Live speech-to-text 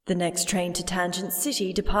The next train to Tangent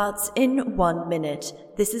City departs in 1 minute.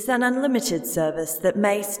 This is an unlimited service that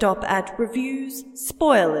may stop at reviews,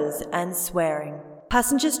 spoilers, and swearing.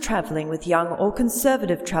 Passengers travelling with young or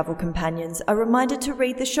conservative travel companions are reminded to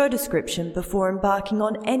read the show description before embarking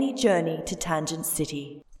on any journey to Tangent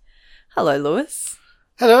City. Hello, Lewis.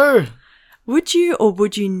 Hello. Would you or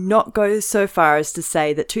would you not go so far as to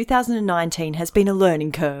say that 2019 has been a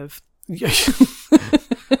learning curve?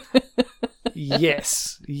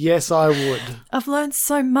 Yes, I would. I've learned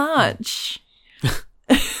so much.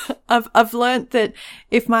 I've learned that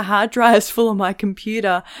if my hard drive is full on my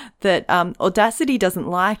computer, that Audacity doesn't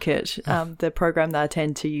like it. The program that I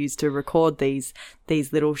tend to use to record these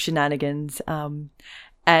little shenanigans,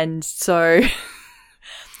 and so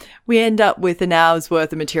we end up with an hour's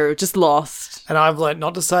worth of material just lost. And I've learned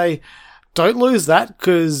not to say, "Don't lose that,"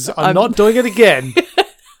 because I'm not doing it again.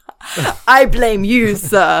 I blame you,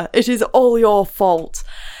 sir. It is all your fault.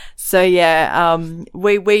 So yeah,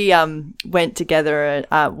 we went together,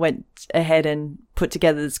 went ahead and put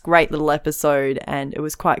together this great little episode, and it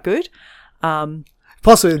was quite good.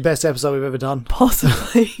 Possibly the best episode we've ever done.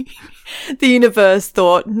 Possibly. The universe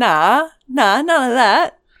thought, nah, none of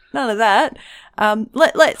that.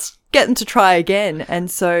 Let's get them to try again.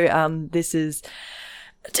 And so this is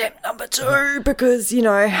attempt number 2 because, you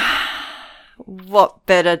know, what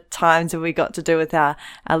better times have we got to do with our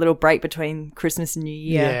little break between Christmas and New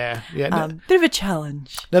Year? Yeah. Bit of a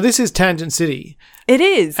challenge. Now, this is Tangent City. It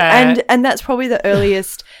is. And that's probably the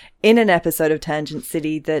earliest in an episode of Tangent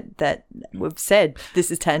City that we've said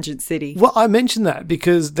this is Tangent City. Well, I mentioned that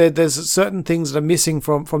because there's certain things that are missing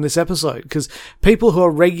from this episode, because people who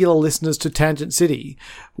are regular listeners to Tangent City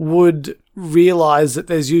would realise that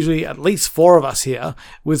there's usually at least 4 of us here,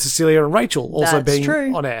 with Cecilia and Rachel also being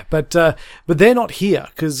on air. But they're not here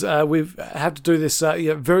because we've had to do this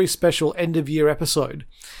very special end of year episode.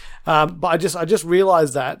 But I just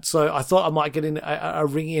realised that, so I thought I might get in a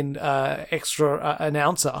ring-in extra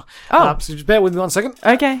announcer. So just bear with me 1 second.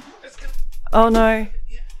 Okay. Oh no.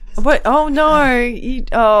 What? Oh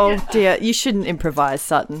no. Dear. You shouldn't improvise,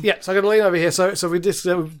 Sutton. Yeah, so I'm going to lean over here. So we just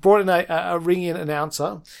brought in a ring-in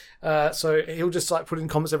announcer. So he'll just like put in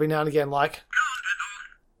comments every now and again, like,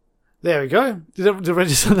 there we go. Did it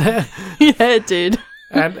register there? Yeah, it did.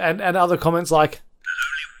 And other comments like,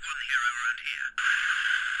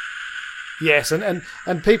 yes, and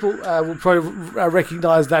people will probably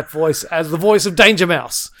recognise that voice as the voice of Danger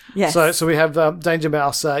Mouse. Yes. So we have Danger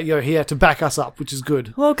Mouse here to back us up, which is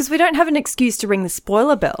good. Well, because we don't have an excuse to ring the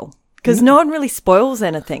spoiler bell, because no one really spoils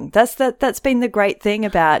anything. That's been the great thing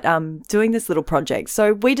about doing this little project.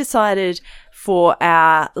 So we decided for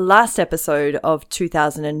our last episode of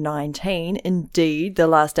 2019, indeed the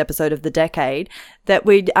last episode of the decade, that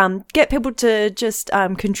we'd get people to just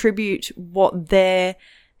contribute what their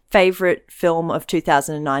favourite film of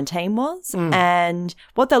 2019 was and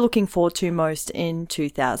what they're looking forward to most in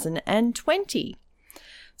 2020.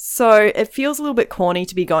 So it feels a little bit corny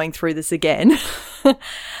to be going through this again.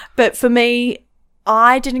 But for me,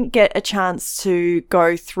 I didn't get a chance to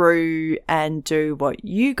go through and do what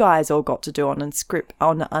you guys all got to do on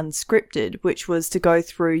Unscripted, which was to go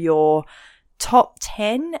through your top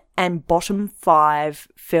 10 and bottom 5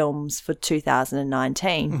 films for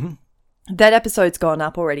 2019. Mm-hmm. That episode's gone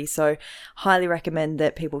up already, so highly recommend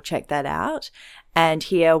that people check that out and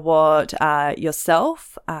hear what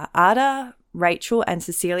yourself, Ada, Rachel and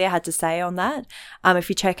Cecilia had to say on that. If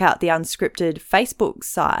you check out the Unscripted Facebook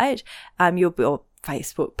site, or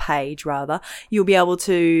Facebook page rather, you'll be able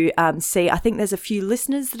to see, I think there's a few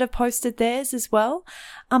listeners that have posted theirs as well.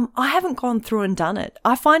 I haven't gone through and done it.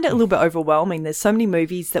 I find it a little bit overwhelming. There's so many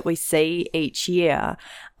movies that we see each year.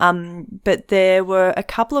 But there were a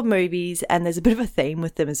couple of movies, and there's a bit of a theme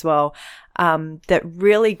with them as well, that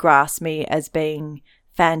really grasped me as being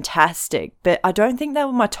fantastic. But I don't think they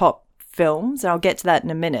were my top films, and I'll get to that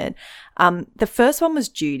in a minute. The first one was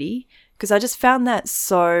Judy, because I just found that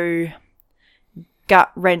so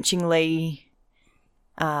gut-wrenchingly,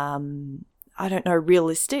 I don't know,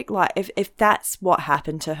 realistic. Like, if that's what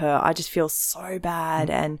happened to her, I just feel so bad.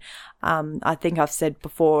 And I think I've said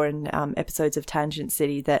before in episodes of Tangent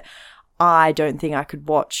City that I don't think I could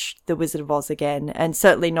watch The Wizard of Oz again, and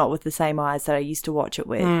certainly not with the same eyes that I used to watch it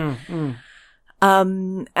with.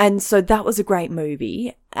 And so that was a great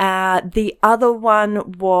movie. The other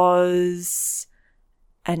one was,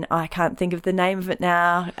 and I can't think of the name of it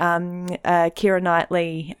now, Keira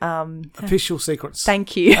Knightley. Official Secrets.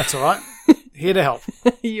 Thank you. That's all right. Here to help.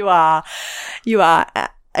 You are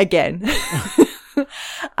again.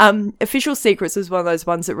 Official Secrets was one of those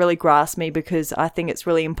ones that really grasped me, because I think it's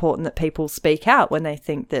really important that people speak out when they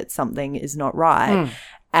think that something is not right.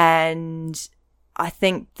 And I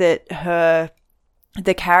think that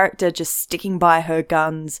the character just sticking by her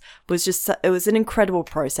guns was it was an incredible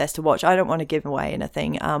process to watch. I don't want to give away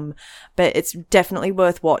anything, but it's definitely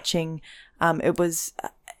worth watching. It was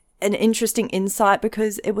an interesting insight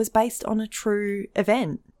because it was based on a true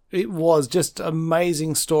event. It was just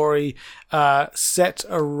amazing story set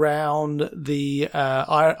around the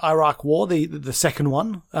Iraq War, the second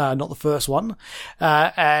one, not the first one.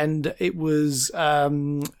 And it was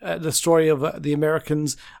the story of the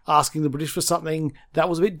Americans asking the British for something that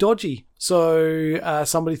was a bit dodgy. So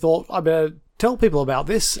somebody thought, I better tell people about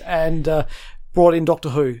this, and brought in Doctor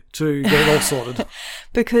Who to get it all sorted.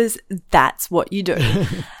 Because that's what you do.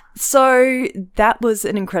 So that was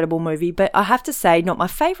an incredible movie, but I have to say, not my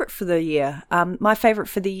favourite for the year. My favourite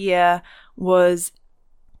for the year was,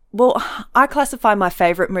 well, I classify my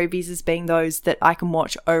favourite movies as being those that I can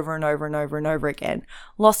watch over and over and over and over again.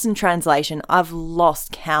 Lost in Translation, I've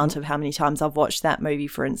lost count of how many times I've watched that movie,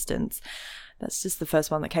 for instance. That's just the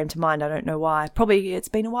first one that came to mind. I don't know why. Probably it's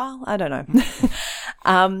been a while. I don't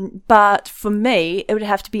know. But for me, it would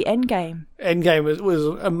have to be Endgame. Endgame was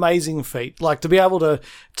an amazing feat. Like, to be able to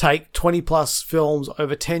take 20 plus films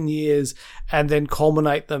over 10 years and then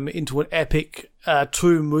culminate them into an epic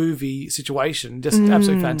 2-movie situation. Just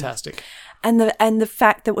absolutely fantastic. And the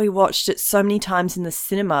fact that we watched it so many times in the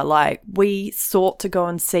cinema, like we sought to go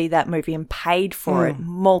and see that movie and paid for it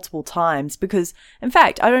multiple times because, in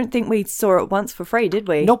fact, I don't think we saw it once for free, did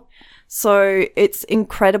we? Nope. So it's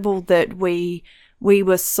incredible that we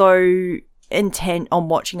were so intent on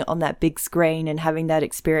watching it on that big screen and having that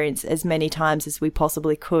experience as many times as we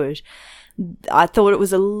possibly could. I thought it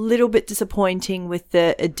was a little bit disappointing with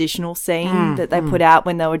the additional scene that they put out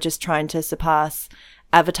when they were just trying to surpass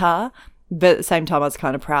Avatar. But at the same time, I was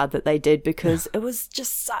kind of proud that they did because it was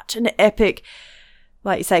just such an epic,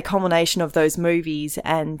 like you say, culmination of those movies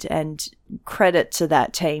and credit to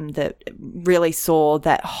that team that really saw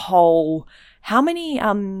that whole, how many,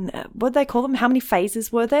 what do they call them? How many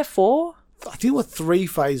phases were there? 4? I think it were 3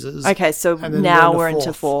 phases. Okay, so now we're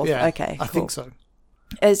into 4. Yeah, okay, I think so.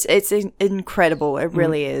 It's incredible. It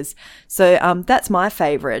really is. So that's my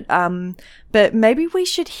favourite. But maybe we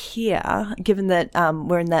should hear, given that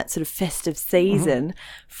we're in that sort of festive season,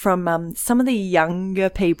 from some of the younger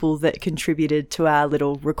people that contributed to our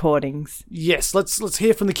little recordings. Yes, let's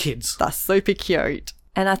hear from the kids. That's super cute.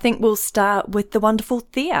 And I think we'll start with the wonderful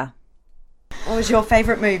Thea. What was your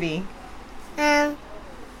favourite movie?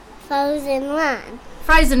 Frozen 1.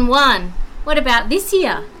 Frozen 1. What about this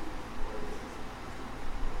year?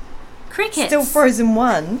 Cricket. Still Frozen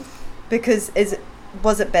 1, because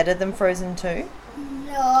was it better than Frozen 2?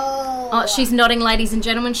 No. Oh, she's nodding, ladies and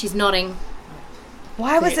gentlemen. She's nodding.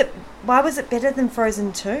 Why was it better than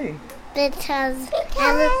Frozen 2? Because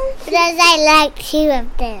I like 2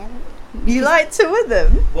 of them. You like 2 of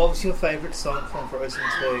them? What was your favourite song from Frozen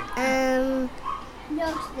 2?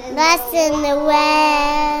 Lost in the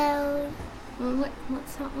World.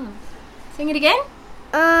 What's that one? Sing it again.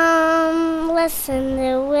 Lost in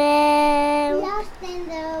the World. Lost in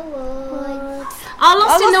the Woods. Oh,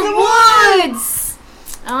 Lost in the Woods.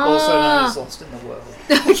 Oh. Also known as Lost in the World.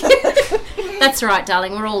 That's right,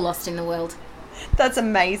 darling. We're all lost in the world. That's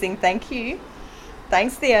amazing. Thank you.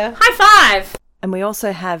 Thanks, Thea. High five. And we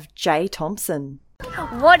also have Jay Thompson.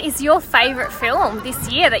 What is your favourite film this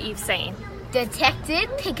year that you've seen? Detective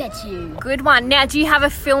Pikachu. Good one. Now, do you have a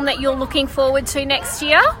film that you're looking forward to next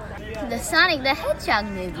year? The Sonic the Hedgehog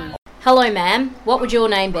movie. Hello, ma'am. What would your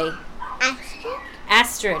name be? Astrid.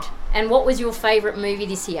 Astrid. And what was your favourite movie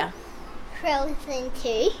this year? Frozen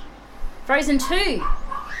 2. Frozen 2.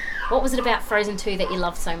 What was it about Frozen 2 that you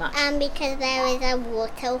loved so much? Because there was a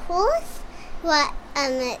water horse,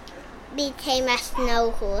 it became a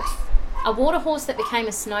snow horse. A water horse that became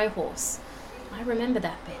a snow horse. I remember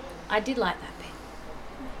that bit. I did like that bit.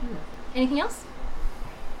 Anything else?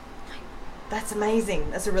 That's amazing.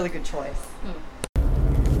 That's a really good choice.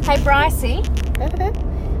 Hey, Brycey.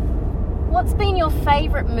 What's been your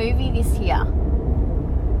favourite movie this year?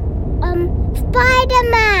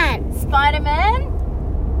 Spider-Man.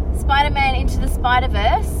 Spider-Man Into the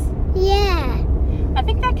Spider-Verse? Yeah. I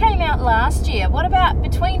think that came out last year. What about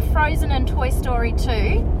between Frozen and Toy Story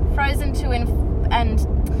 2? Frozen 2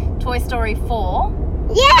 and Toy Story 4?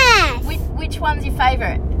 Yes. Which one's your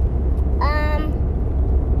favourite?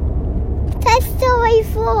 Toy Story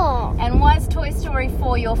 4. And why is Toy Story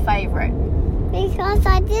 4 your favourite? Because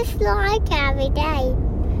I just like it every day.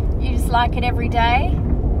 You just like it every day?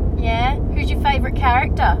 Yeah? Who's your favourite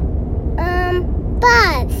character?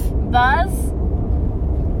 Buzz. Buzz?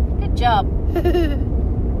 Good job.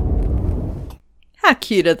 How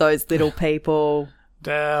cute are those little people?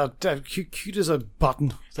 Cute as a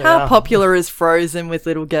button. They How are. popular is Frozen with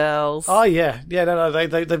little girls? Oh yeah, no.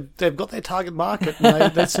 They've got their target market.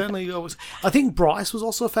 And they certainly always. I think Bryce was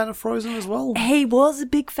also a fan of Frozen as well. He was a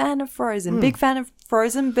big fan of Frozen,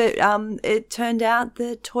 but it turned out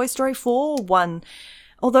that Toy Story 4 won.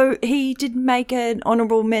 Although he did make an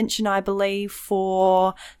honourable mention, I believe,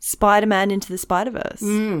 for Spider-Man Into the Spider-Verse.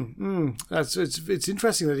 It's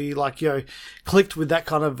interesting that he clicked with that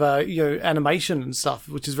kind of animation and stuff,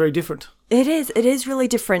 which is very different. It is really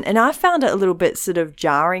different, and I found it a little bit sort of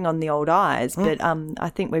jarring on the old eyes. But I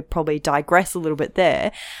think we probably digress a little bit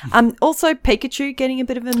there. Also, Pikachu getting a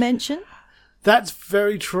bit of a mention. That's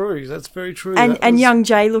very true. And young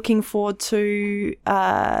Jay looking forward to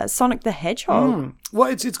Sonic the Hedgehog. Well,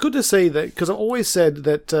 it's good to see that, because I've always said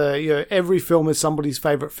that every film is somebody's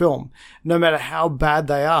favourite film, no matter how bad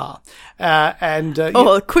they are.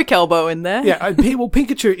 A quick elbow in there. Yeah,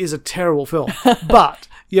 Pikachu is a terrible film, but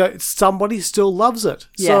somebody still loves it.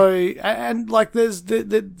 Yeah. So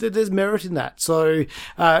there's merit in that. So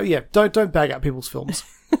don't bag out people's films.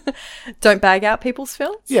 Don't bag out people's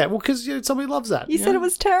films? Yeah, well, because somebody loves that. You said it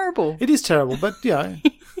was terrible. It is terrible, but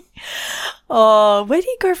Oh, where do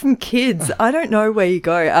you go from kids? I don't know where you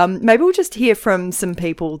go. Maybe we'll just hear from some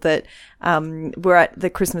people that were at the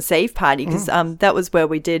Christmas Eve party, because that was where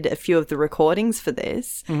we did a few of the recordings for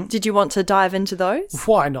this. Did you want to dive into those?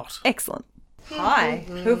 Why not? Excellent. Hi,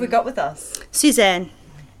 who have we got with us? Suzanne.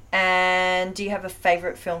 And do you have a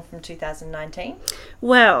favourite film from 2019?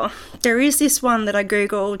 Well, there is this one that I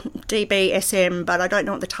googled, DBSM, but I don't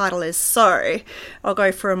know what the title is, so I'll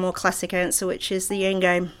go for a more classic answer, which is The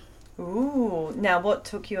Endgame. Ooh, now what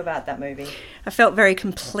took you about that movie? I felt very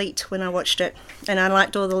complete when I watched it, and I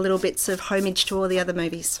liked all the little bits of homage to all the other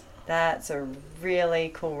movies. That's a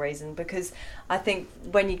really cool reason, because I think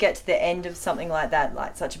when you get to the end of something like that,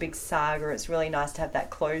 like such a big saga, it's really nice to have that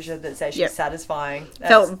closure that's actually satisfying.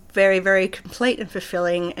 Felt very, very complete and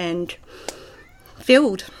fulfilling and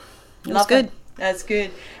filled. It was good. That's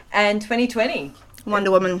good. And 2020?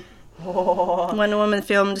 Wonder Woman. Oh. Wonder Woman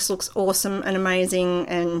film just looks awesome and amazing,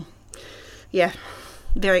 and yeah,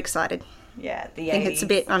 very excited. Yeah, the 80s. I think it's a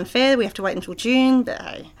bit unfair. We have to wait until June, but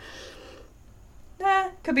hey.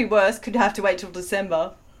 Could be worse. Could have to wait till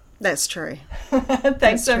December. That's true.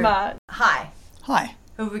 Thanks so much. Hi. Hi.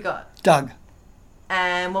 Who have we got? Doug.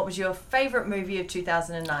 And what was your favourite movie of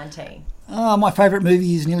 2019? My favourite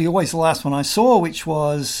movie is nearly always the last one I saw, which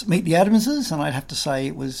was Meet the Addamses, and I'd have to say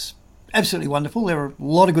it was absolutely wonderful. There were a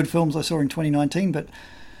lot of good films I saw in 2019, but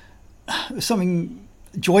there was something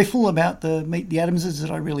joyful about the Meet the Addamses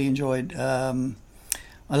that I really enjoyed. I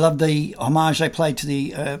loved the homage they paid to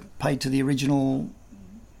the original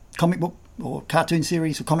comic book or cartoon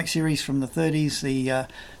series or comic series from the 30s, the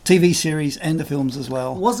TV series and the films as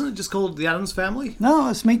well. Wasn't it just called The Addams Family? No,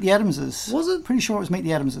 it's Meet the Addamses. Was it? Pretty sure it was Meet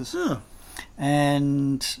the Addamses. Huh.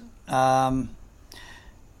 And that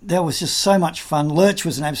was just so much fun. Lurch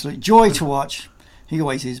was an absolute joy to watch. He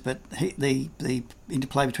always is, but the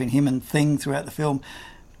interplay between him and Thing throughout the film.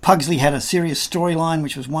 Pugsley had a serious storyline,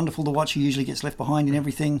 which was wonderful to watch. He usually gets left behind in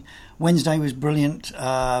everything. Wednesday was brilliant.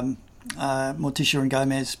 Morticia and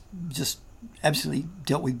Gomez just absolutely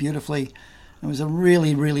dealt with beautifully. It was a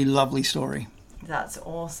really, really lovely story. That's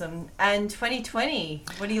awesome. And 2020,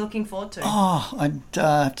 what are you looking forward to? I'd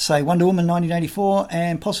have to say Wonder Woman 1984,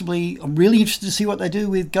 and possibly I'm really interested to see what they do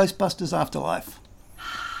with Ghostbusters Afterlife.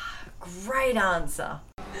 Great answer.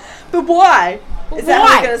 But why? Is that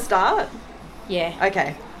how we're going to start? Yeah.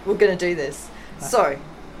 Okay, we're going to do this. So,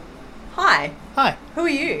 hi. Hi, Who are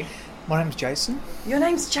you? my name's Jason. Your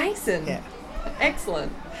name's Jason. Yeah.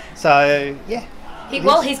 Excellent. So, yeah.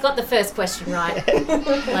 He's got the first question right,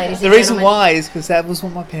 ladies. The reason why is because that was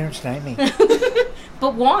what my parents named me.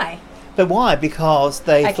 But why? But why? Because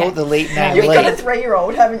they thought the name You've got a Lee.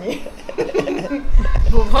 3-year-old, haven't you?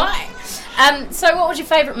 Why? So what was your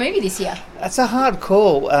favourite movie this year? That's a hard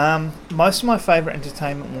call. Most of my favourite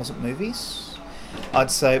entertainment wasn't movies.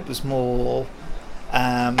 I'd say it was more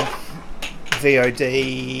VOD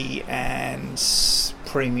and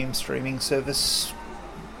premium streaming service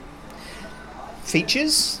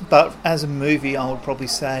features. But as a movie, I would probably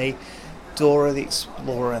say Dora the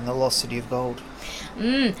Explorer and the Lost City of Gold.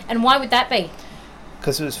 And why would that be?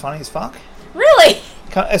 Because it was funny as fuck. Really?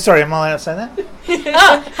 Sorry, am I allowed to say that?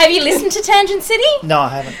 Oh, have you listened to Tangent City? No, I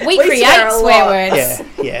haven't. We create swear a swear lot. words.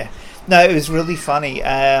 Yeah. No, it was really funny.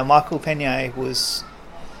 Michael Pena was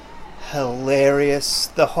hilarious.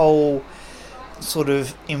 The whole sort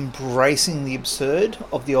of embracing the absurd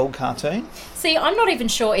of the old cartoon. See, I'm not even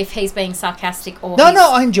sure if he's being sarcastic or No, he's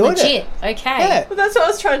I enjoyed legit. it. Okay. Yeah, Well, that's what I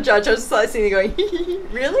was trying to judge. I was just like sitting there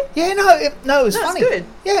going, really? yeah, no, it was That's funny. good.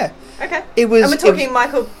 Yeah, Okay. it was. And we're talking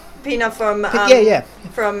Michael Pena from... yeah.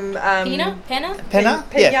 From... Penna? Penna, Pena?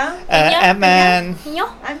 yeah, Ant-Man,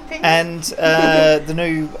 Pena? and the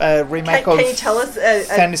new remake Can you of tell us...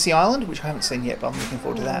 Fantasy Island, which I haven't seen yet, but I'm looking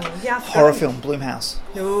forward to that. yeah, Horror film, Bloomhouse.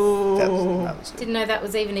 Ooh. That was good. Didn't know that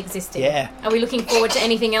was even existing. Yeah. Are we looking forward to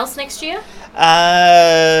anything else next year?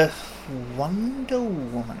 Wonder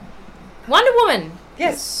Woman. Wonder Woman.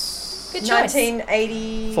 Yes. Good choice.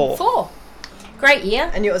 1984. 4. Great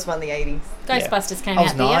year. I knew it was one of the 80s. Ghostbusters came I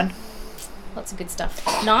was out the 9. year. Lots of good stuff.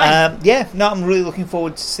 9. I'm really looking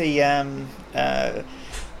forward to see how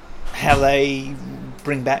they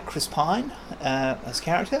bring back Chris Pine as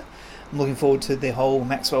character. I'm looking forward to the whole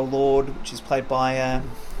Maxwell Lord, which is played by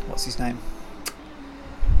what's his name,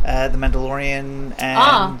 the Mandalorian,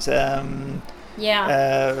 and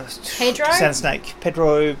Pedro? Sand Snake.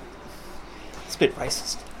 Pedro. It's a bit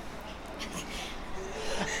racist.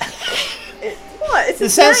 What? It's The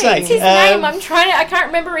his Sand name. Snake. It's his name. I can't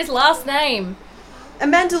remember his last name. A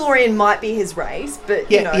Mandalorian might be his race,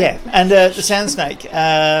 but, you know. Yeah, and the Sand Snake,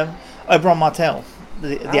 Oberyn Martell,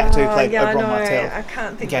 the actor who played Oberyn Martell. I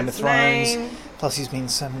can't think Game of of his Thrones. name. Plus, he's been in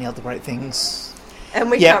so many other great things. And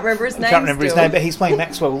we can't remember his name. Can't remember his still. name, but he's playing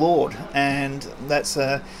Maxwell Lord, and that's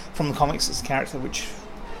from the comics. It's a character which,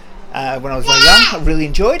 when I was very young, I really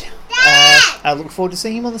enjoyed. I look forward to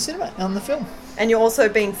seeing him on the film. And you're also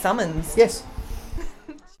being summoned. Yes.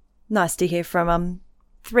 Nice to hear from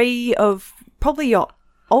 3 of probably your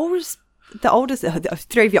oldest. The oldest,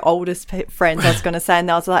 3 of your oldest friends, I was going to say, and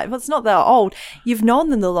I was like, well, it's not that old. You've known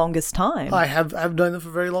them the longest time. I have known them for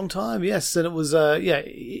a very long time, yes, and it was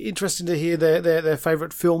interesting to hear their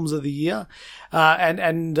favourite films of the year,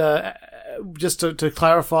 and just to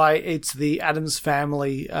clarify, it's the Addams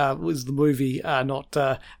Family was the movie, not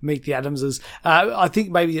Meet the Addamses. I think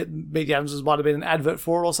maybe Meet the Addamses might have been an advert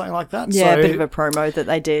for it or something like that. Yeah, so a bit of a promo that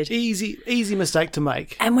they did. Easy mistake to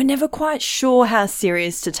make. And we're never quite sure how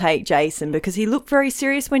serious to take Jason, because he looked very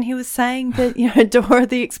serious when he was saying that, Dora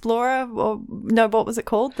the Explorer, or no, what was it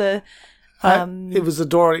called? It was a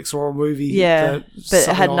Dora the Explorer movie. Yeah, but it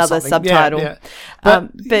had another subtitle.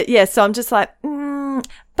 Yeah. So I'm just like,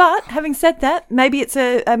 but having said that, maybe it's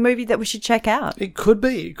a movie that we should check out. It could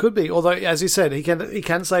be. Although, as you said, he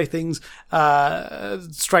can say things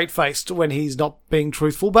straight-faced when he's not being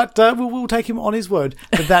truthful, but we'll take him on his word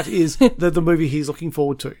that is the movie he's looking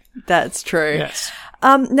forward to. That's true. Yes.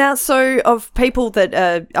 Now, so of people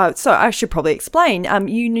that, so I should probably explain,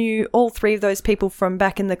 you knew all 3 of those people from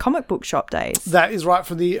back in the comic book shop days. That is right,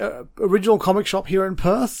 from the original comic shop here in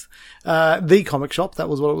Perth. The comic shop, that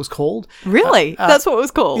was what it was called. Really? That's what it was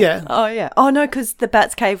called? Yeah. Oh, yeah. Oh, no, because the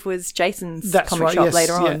Bats Cave was Jason's comic shop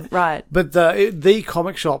later on. Right. But the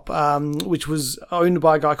comic shop, which was owned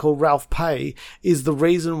by a guy called Ralph Pay, is the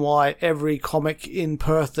reason why every comic in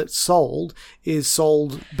Perth that's sold is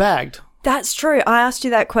sold bagged. That's true. I asked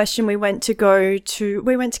you that question. We went to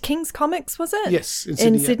King's Comics, was it? Yes,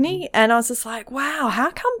 in Sydney. And I was just like, wow,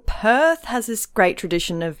 how come Perth has this great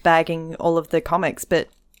tradition of bagging all of the comics, but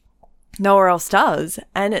nowhere else does?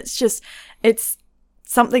 And it's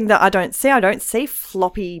something that I don't see. I don't see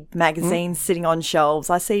floppy magazines sitting on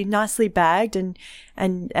shelves. I see nicely bagged and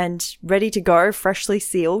ready to go, freshly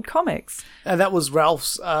sealed comics. And that was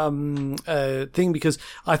Ralph's thing, because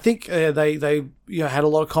I think they had a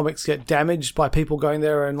lot of comics get damaged by people going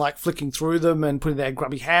there and like flicking through them and putting their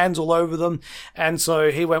grubby hands all over them. And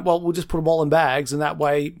so he went, well, we'll just put them all in bags, and that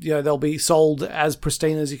way they'll be sold as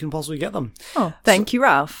pristine as you can possibly get them. Oh, thank you,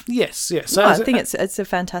 Ralph. Yes. So I think it's a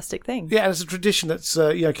fantastic thing. Yeah, and it's a tradition that's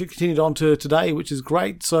continued on to today, which is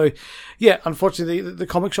great. So yeah, unfortunately the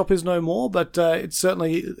comic shop is no more, but it's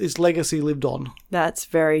certainly its legacy lived on. That's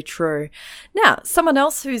very true. Now, someone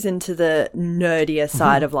else who's into the nerdier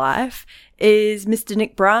side of life is Mr.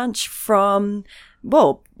 Nick Branch from,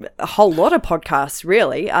 well, a whole lot of podcasts,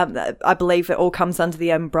 really. I believe it all comes under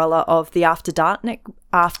the umbrella of the After Dark Network.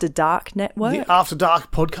 The After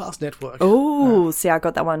Dark Podcast Network. Oh, see, I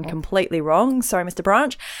got that one completely wrong. Sorry, Mr.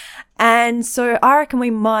 Branch. And so I reckon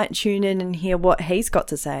we might tune in and hear what he's got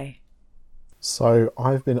to say. So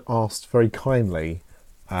I've been asked very kindly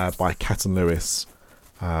by Cat and Lewis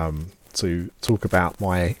to talk about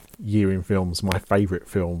my year in films, my favourite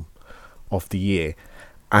film of the year.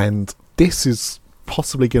 And this is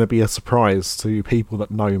possibly going to be a surprise to people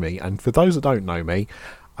that know me. And for those that don't know me,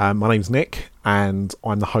 my name's Nick, and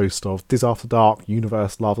I'm the host of Diz After Dark,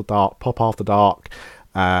 Universal After Dark, Pop After Dark,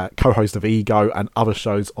 co-host of Ego and other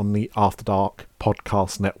shows on the After Dark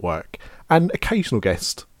podcast network, and occasional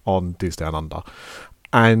guest on Diz Down Under.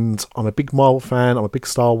 And I'm a big Marvel fan, I'm a big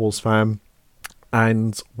Star Wars fan,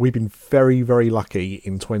 and we've been very, very lucky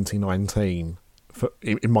in 2019,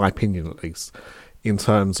 in my opinion at least, in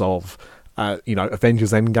terms of,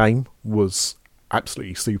 Avengers Endgame was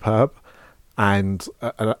absolutely superb, and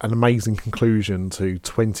an amazing conclusion to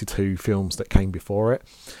 22 films that came before it.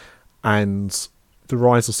 And The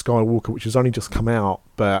Rise of Skywalker, which has only just come out,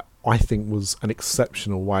 but I think was an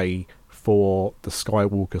exceptional way for the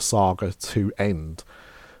Skywalker saga to end.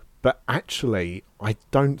 But actually, I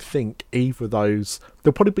don't think either of those...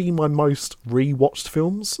 They'll probably be my most re-watched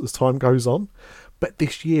films as time goes on. But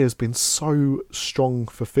this year has been so strong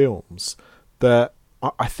for films that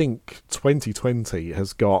I think 2020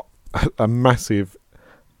 has got a massive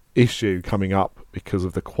issue coming up because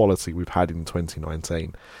of the quality we've had in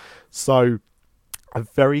 2019. So a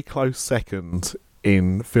very close second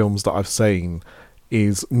in films that I've seen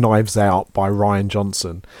is Knives Out by Rian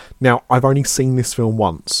Johnson. Now, I've only seen this film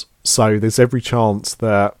once, so there's every chance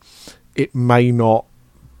that it may not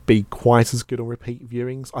be quite as good on repeat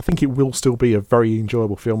viewings. I think it will still be a very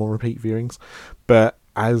enjoyable film on repeat viewings, but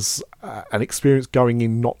as an experience going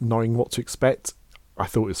in not knowing what to expect, I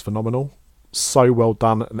thought it was phenomenal. So well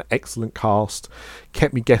done, an excellent cast,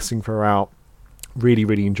 kept me guessing throughout. Really,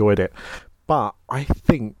 really enjoyed it. But I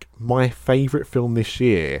think my favourite film this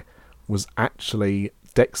year was actually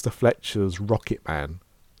Dexter Fletcher's Rocketman,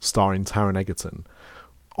 starring Taron Egerton.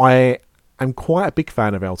 I am quite a big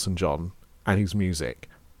fan of Elton John and his music,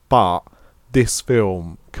 but this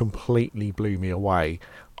film completely blew me away.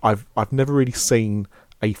 I've never really seen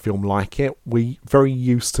a film like it. We very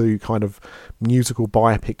used to kind of musical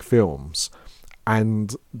biopic films,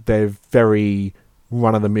 and they're very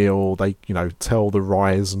run-of-the-mill. They, tell the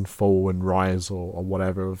rise and fall and rise or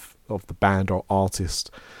whatever of the band or artist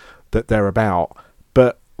that they're about.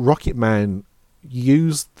 But Rocketman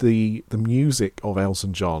used the music of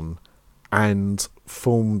Elton John and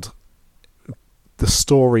formed the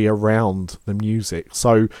story around the music.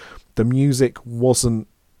 So the music wasn't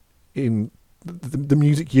the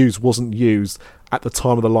music wasn't used at the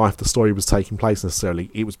time of the life the story was taking place necessarily.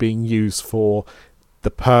 It was being used for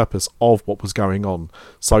the purpose of what was going on.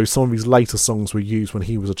 So some of his later songs were used when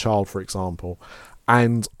he was a child, for example.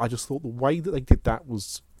 And I just thought the way that they did that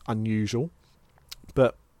was unusual.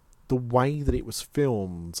 But the way that it was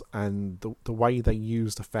filmed and the way they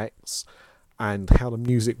used effects and how the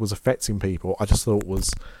music was affecting people, I just thought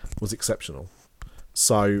was exceptional.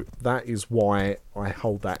 So that is why I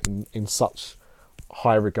hold that in such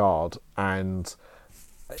high regard. And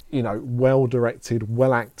well directed,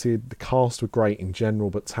 well acted. The cast were great in general,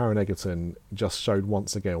 but Taron Egerton just showed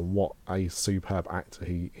once again what a superb actor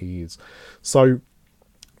he is. So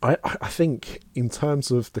I think in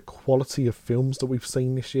terms of the quality of films that we've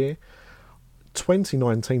seen this year,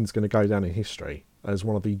 2019 is going to go down in history as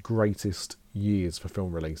one of the greatest years for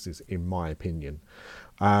film releases, in my opinion.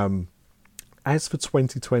 As for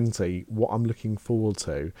 2020, what I'm looking forward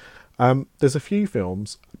to, there's a few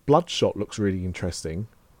films. Bloodshot looks really interesting,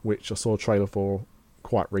 which I saw a trailer for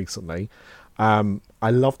quite recently. I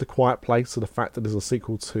love The Quiet Place, so the fact that there's a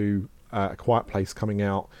sequel to A Quiet Place coming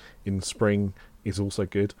out in spring is also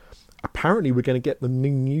good. Apparently we're going to get The New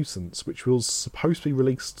Nuisance, which was supposed to be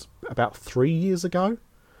released about 3 years ago.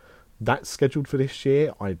 That's scheduled for this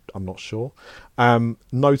year. I'm not sure.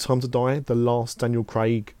 No Time to Die, the last Daniel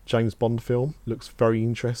Craig James Bond film, looks very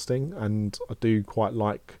interesting, and I do quite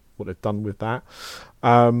like what they've done with that.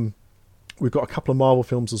 We've got a couple of Marvel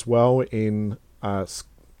films as well in, I was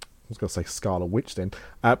going to say Scarlet Witch then,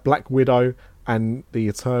 Black Widow and The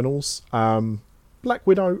Eternals. Black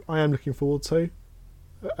Widow I am looking forward to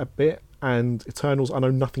a bit, and Eternals I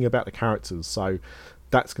know nothing about the characters, so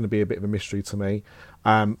that's going to be a bit of a mystery to me.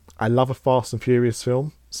 I love a Fast and Furious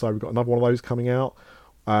film, so we've got another one of those coming out.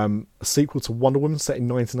 A sequel to Wonder Woman set in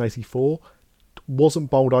 1984.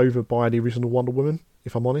 Wasn't bowled over by the original Wonder Woman,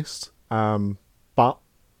 if I'm honest, but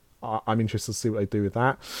I'm interested to see what they do with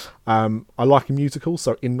that. I like a musical,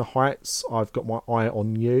 so In the Heights, I've got my eye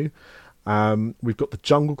on you. We've got The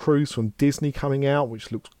Jungle Cruise from Disney coming out,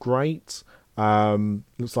 which looks great.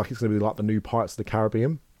 Looks like it's going to be like the new Pirates of the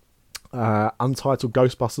Caribbean. Untitled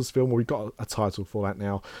Ghostbusters film, well, we've got a title for that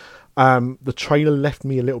now. The trailer left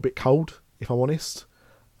me a little bit cold, if I'm honest,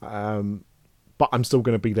 but I'm still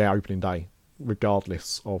going to be there opening day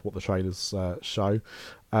regardless of what the trailers show.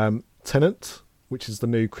 Tenet, which is the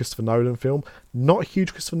new Christopher Nolan film, not a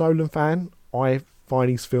huge Christopher Nolan fan. I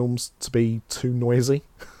find his films to be too noisy.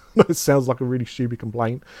 It sounds like a really stupid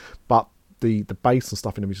complaint, but the bass and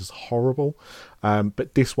stuff in them is just horrible.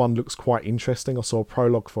 But this one looks quite interesting. I saw a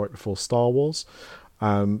prologue for it before Star Wars.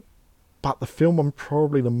 But the film I'm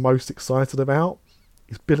probably the most excited about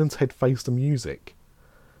is Bill and Ted Face the Music.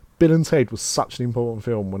 Bill and Ted was such an important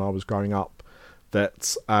film when I was growing up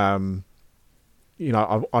that, you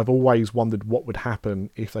know, I've always wondered what would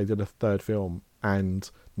happen if they did a third film, and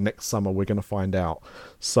next summer we're going to find out.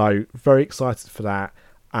 So very excited for that.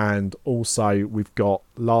 And also we've got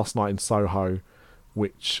Last Night in Soho,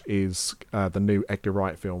 which is the new Edgar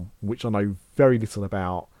Wright film, which I know very little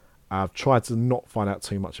about. I've tried to not find out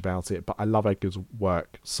too much about it, but I love Edgar's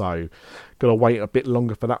work, so got to wait a bit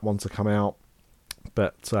longer for that one to come out.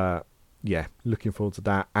 But yeah, looking forward to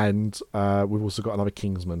that. And we've also got another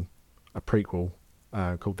Kingsman, a prequel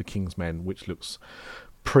called The Kingsmen, which looks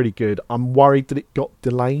pretty good. I'm worried that it got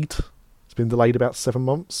delayed. It's been delayed about 7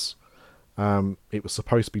 months. It was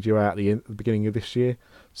supposed to be due out at the beginning of this year,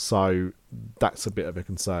 so that's a bit of a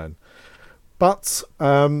concern. But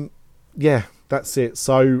yeah, that's it.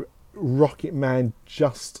 So Rocket Man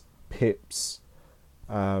just pips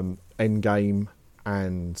Endgame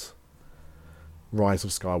and Rise of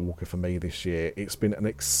Skywalker for me this year. It's been an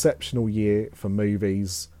exceptional year for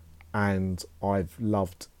movies, and I've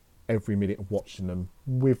loved every minute of watching them,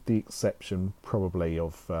 with the exception probably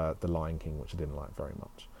of The Lion King, which I didn't like very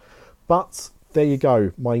much. But there you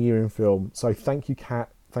go, my year in film. So thank you, Kat.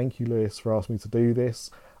 Thank you, Lewis, for asking me to do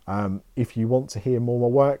this. If you want to hear more of my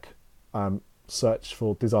work, search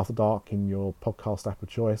for Diz After Dark in your podcast app of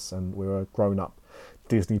choice, and we're a grown-up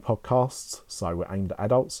Disney podcast, so we're aimed at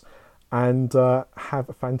adults. And have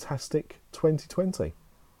a fantastic 2020.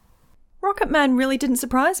 Rocket Man really didn't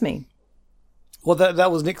surprise me. Well,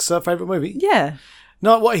 that was Nick's favourite movie? Yeah.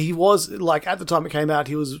 No, what he was, like, at the time it came out,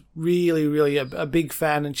 he was really, really a big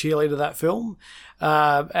fan and cheerleader of that film.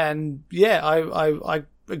 And yeah, I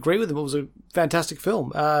agree with him. It was a fantastic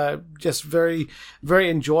film. Just very, very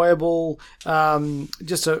enjoyable.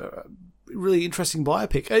 Just a really interesting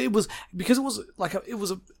biopic. It was, because it was like it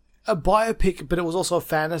was a biopic, but it was also a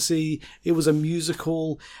fantasy. It was a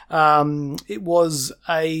musical. It was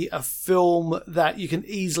a film that you can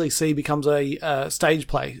easily see becomes a stage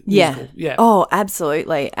play musical. Yeah. Oh,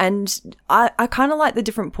 absolutely. And I kind of like the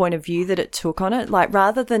different point of view that it took on it. Like,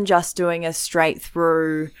 rather than just doing a straight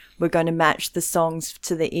through, we're going to match the songs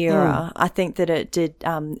to the era. I think that it did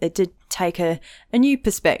take a new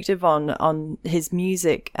perspective on his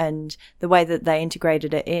music, and the way that they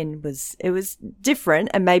integrated it in was different,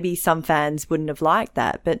 and maybe some fans wouldn't have liked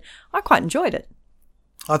that, but I quite enjoyed it.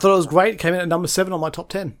 I thought it was great. It came in at number 7 on my top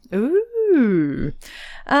 10. Ooh.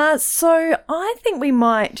 So I think we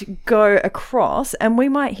might go across, and we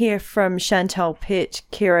might hear from Chantal Pitt,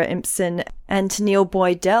 Kira Impson and Tennille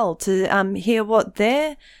Boydell to hear what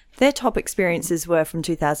their top experiences were from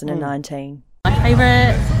 2019. My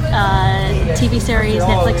favourite Netflix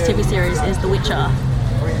TV series is The Witcher,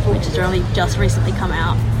 which has really just recently come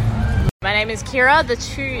out. My name is Kira.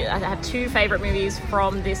 I have two favourite movies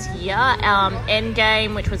from this year.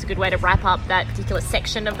 Endgame, which was a good way to wrap up that particular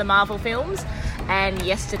section of the Marvel films, and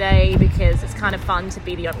Yesterday, because it's kind of fun to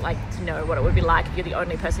be to know what it would be like if you're the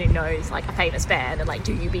only person who knows like a famous band, and like,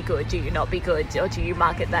 do you be good, do you not be good, or do you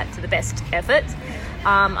market that to the best effort?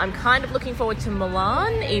 I'm kind of looking forward to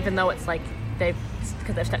Mulan, even though it's like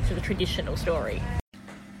because they've stuck to the traditional story.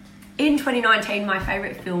 In 2019, my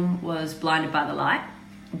favourite film was Blinded by the Light,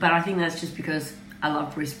 but I think that's just because I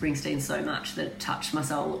love Bruce Springsteen so much that it touched my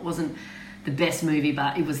soul. It wasn't the best movie,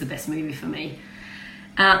 but it was the best movie for me.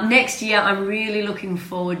 Next year, I'm really looking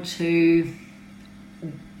forward to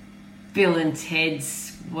Bill and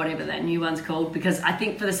Ted's, whatever that new one's called, because I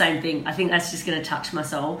think for the same thing, I think that's just going to touch my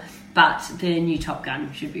soul, but the new Top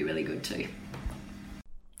Gun should be really good too.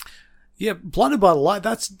 Yeah, Blinded by the Light,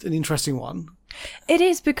 that's an interesting one. It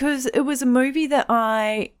is, because it was a movie that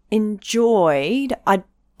I enjoyed. I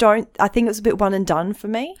think it was a bit one and done for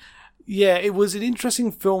me. Yeah, it was an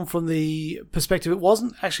interesting film from the perspective. It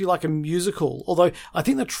wasn't actually like a musical, although I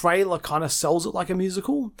think the trailer kind of sells it like a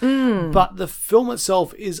musical. But the film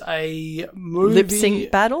itself is a movie lip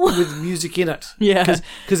sync battle with music in it. Yeah,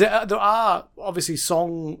 because there are obviously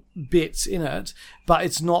song bits in it, but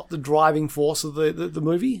it's not the driving force of the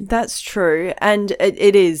movie. That's true, and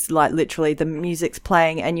it is like literally the music's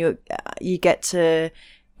playing, and you get to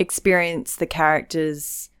experience the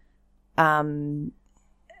characters.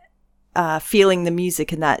 Feeling the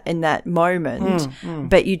music in that moment,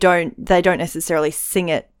 but they don't necessarily sing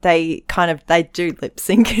it. They do lip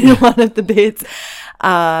sync in one of the bits.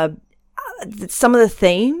 Some of the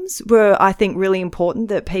themes were, I think, really important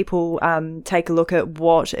that people take a look at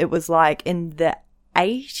what it was like in the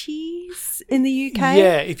 80s in the UK.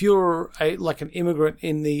 Yeah, if you're like an immigrant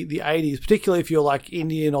in the 80s, particularly if you're like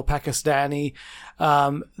Indian or Pakistani,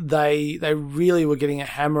 they really were getting a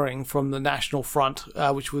hammering from the National Front,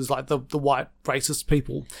 which was like the white racist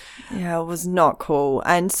people. Yeah, it was not cool.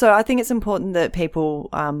 And so I think it's important that people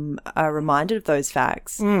are reminded of those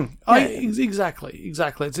facts. Exactly.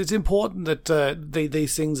 It's important that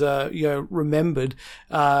these things are remembered,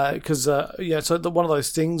 because so one of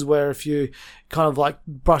those things where if you kind of like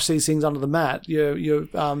brush these things under the mat, you're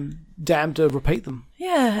damned to repeat them.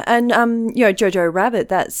 Yeah, and Jojo Rabbit,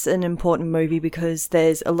 that's an important movie because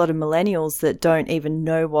there's a lot of millennials that don't even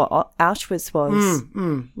know what Auschwitz was,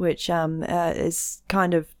 which is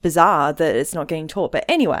kind of bizarre that it's not getting taught. But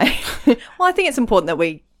anyway, well, I think it's important that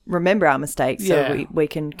we remember our mistakes so we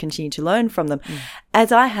can continue to learn from them.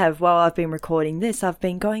 As I have, while I've been recording this, I've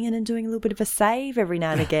been going in and doing a little bit of a save every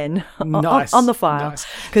now and again on the file.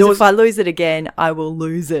 Because if I lose it again, I will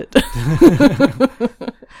lose it.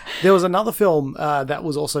 There was another film that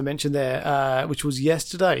was also mentioned there, which was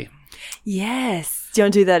Yesterday. Yes. Do you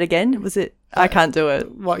want to do that again? Was it? I can't do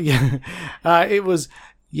it. What? Yeah. It was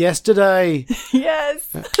Yesterday.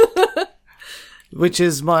 Yes. Which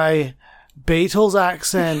is my Beatles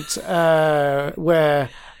accent, where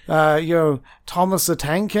Thomas the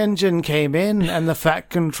Tank Engine came in and the Fat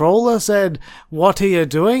Controller said, "What are you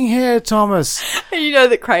doing here, Thomas?" And you know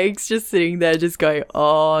that Craig's just sitting there just going,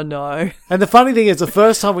 "Oh no." And the funny thing is, the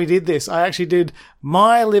first time we did this, I actually did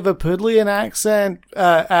my Liverpudlian accent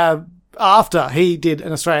after he did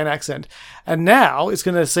an Australian accent. And now it's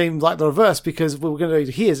going to seem like the reverse because we're going to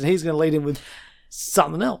do his and he's going to lead in with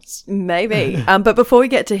something else. Maybe. But before we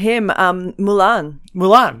get to him, Mulan.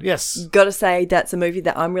 Mulan, yes. Got to say, that's a movie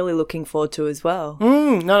that I'm really looking forward to as well.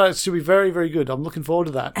 No, it should be very, very good. I'm looking forward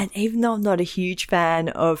to that. And even though I'm not a huge fan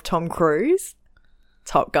of Tom Cruise,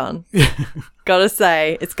 Top Gun. Got to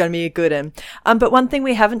say, it's going to be a good one. But one thing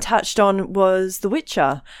we haven't touched on was The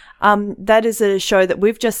Witcher. That is a show that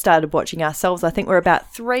we've just started watching ourselves. I think we're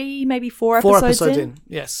about 3, maybe 4 episodes in.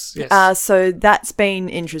 Yes. So that's been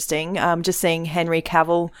interesting. Just seeing Henry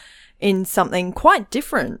Cavill in something quite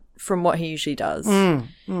different from what he usually does.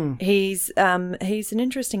 He's an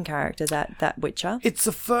interesting character, that Witcher. It's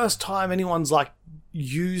the first time anyone's like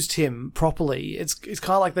used him properly. It's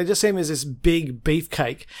kind of like they just see him as this big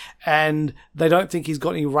beefcake and they don't think he's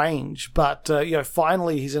got any range, but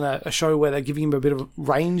finally he's in a show where they're giving him a bit of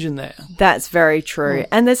range in there. That's very true.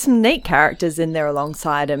 And there's some neat characters in there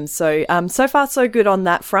alongside him, so so far so good on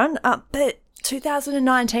that front. But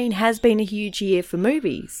 2019 has been a huge year for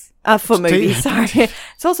movies. Sorry.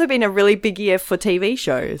 It's also been a really big year for TV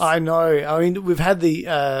shows. I know. I mean, we've had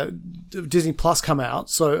the Disney Plus come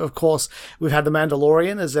out, so of course we've had The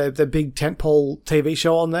Mandalorian as their big tentpole TV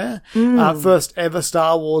show on there. First ever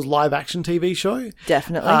Star Wars live action TV show.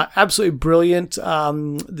 Definitely. Absolutely brilliant.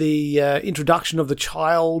 The introduction of the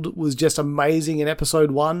child was just amazing in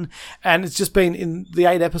episode 1, and it's just been in the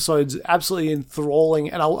 8 episodes absolutely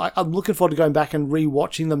enthralling, and I'm looking forward to going back and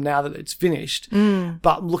re-watching them now that it's finished.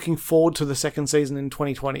 But I'm looking forward to the second season in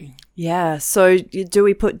 2020. Yeah. So do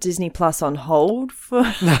we put Disney Plus on hold for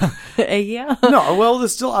a year? No. Well,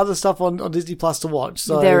 there's still other stuff on Disney Plus to watch.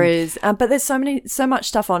 So there is, but there's so much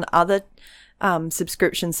stuff on other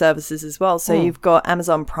subscription services as well. So you've got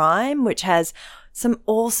Amazon Prime, which has some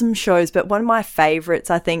awesome shows, but one of my favorites,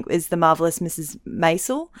 I think, is The Marvelous Mrs.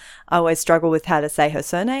 Maisel. I always struggle with how to say her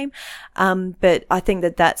surname, but I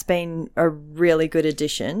think that's been a really good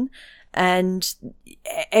addition. And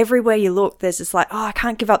everywhere you look, there's just like, I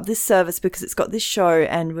can't give up this service because it's got this show,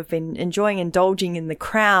 and we've been indulging in The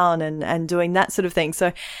Crown and doing that sort of thing.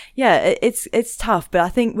 So yeah, it's tough, but I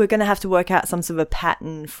think we're going to have to work out some sort of a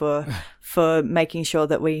pattern for making sure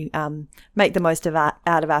that we make the most out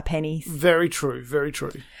of our pennies. Very true, very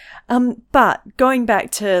true. But going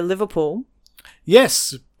back to Liverpool.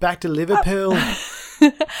 Yes, back to Liverpool.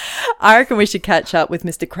 I reckon we should catch up with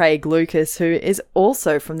Mr. Craig Lucas, who is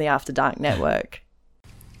also from the After Dark Network.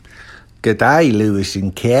 G'day, Lewis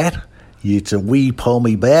and Kat. It's a wee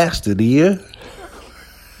pommy bastard here.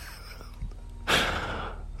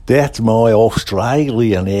 That's my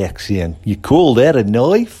Australian accent. You call that a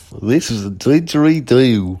knife? This is a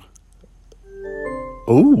didgeridoo.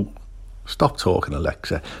 Oh, stop talking,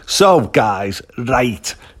 Alexa. So, guys,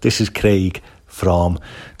 right, this is Craig from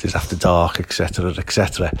This After Dark, etc.,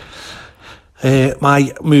 etc.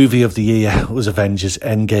 My movie of the year was Avengers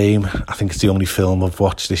Endgame. I think it's the only film I've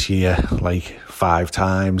watched this year, like 5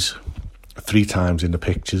 times, 3 times in the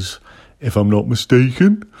pictures, if I'm not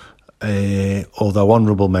mistaken. Although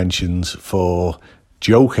honourable mentions for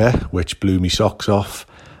Joker, which blew me socks off,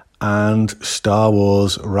 and Star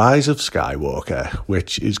Wars Rise of Skywalker,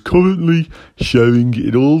 which is currently showing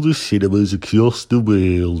in all the cinemas across the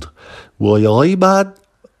world. Why, aye, man?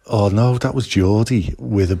 Oh, no, that was Geordie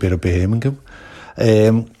with a bit of Birmingham.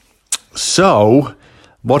 So,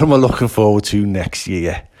 what am I looking forward to next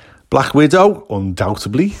year? Black Widow,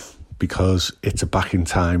 undoubtedly, because it's a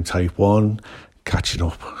back-in-time type one, catching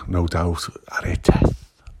up, no doubt, at it.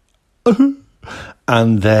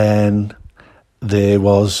 And then there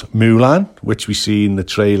was Mulan, which we seen the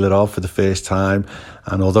trailer of for the first time.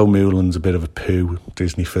 And although Mulan's a bit of a poo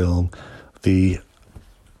Disney film, it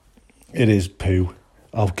is poo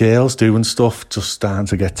of girls doing stuff just starting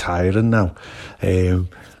to get tiring now. So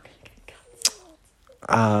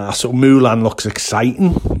Mulan looks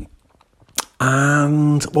exciting.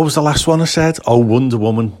 And what was the last one I said? Oh, Wonder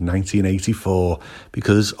Woman 1984.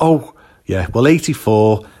 Because,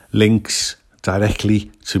 84 links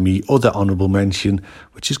directly to me other honourable mention,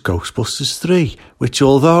 which is Ghostbusters 3, which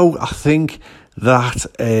although I think that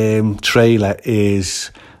trailer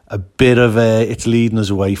is a bit of it's leading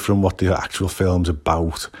us away from what the actual film's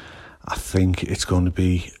about. I think it's going to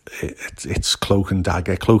be, it's Cloak and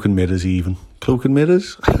Dagger, Cloak and Mirrors even. Cloak and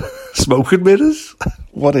Mirrors? Smoke and Mirrors?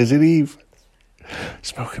 What is it, Eve?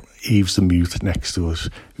 Eve's the mute next to us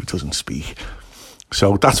who doesn't speak.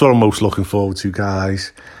 So that's what I'm most looking forward to,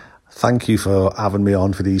 guys. Thank you for having me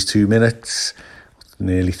on for these 2 minutes,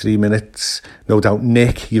 nearly 3 minutes. No doubt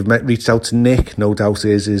Nick, you've reached out to Nick. No doubt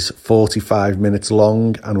his is 45 minutes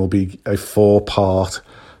long and will be a 4-part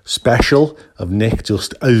special of Nick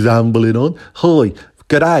just rambling on. Hi,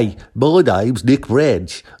 g'day, my name's Nick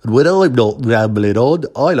Reg, and when I'm not rambling on,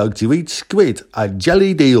 I like to eat squid and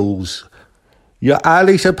jelly deals. You're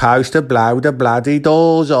only supposed to blow the bloody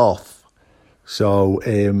doors off. So,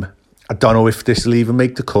 I don't know if this will even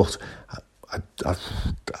make the cut.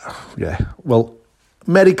 Well,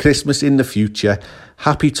 Merry Christmas in the future.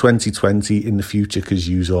 Happy 2020 in the future, because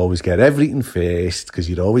you always get everything first, because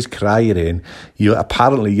you're always crying in. You're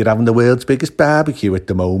having the world's biggest barbecue at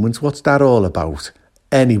the moment. What's that all about?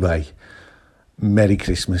 Anyway, Merry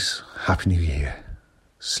Christmas. Happy New Year.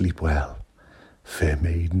 Sleep well. Fair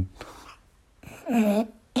maiden.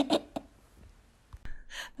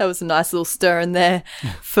 That was a nice little stir in there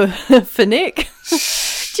for Nick.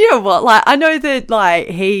 Do you know what? Like, I know that like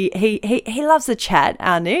he loves a chat,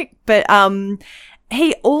 our Nick, but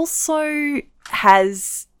he also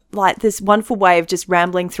has like this wonderful way of just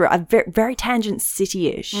rambling through a very Tangent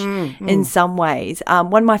City-ish in some ways.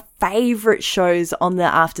 One of my favourite shows on the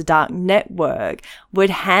After Dark network would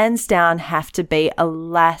hands down have to be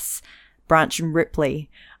Alas, Branch and Ripley.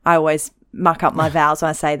 I always muck up my vowels when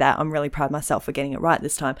I say that. I'm really proud of myself for getting it right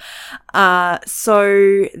this time.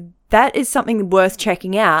 So that is something worth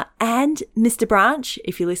checking out. And Mr. Branch,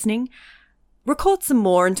 if you're listening, record some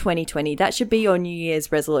more in 2020. That should be your New Year's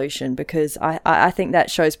resolution, because I think that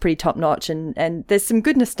show's pretty top notch, and there's some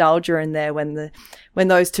good nostalgia in there when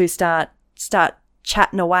those two start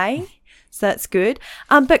chatting away. So that's good.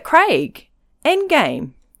 But Craig,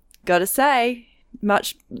 Endgame, gotta say,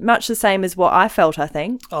 much the same as what I felt, I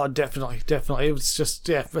think. Oh, definitely. It was just,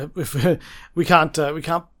 we can't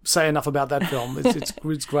say enough about that film.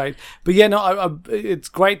 It's great. But yeah, no, it's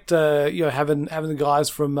great, having the guys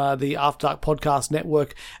from the After Dark Podcast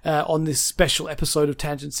Network on this special episode of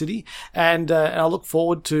Tangent City, and I look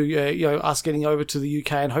forward to us getting over to the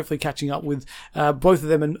UK and hopefully catching up with both of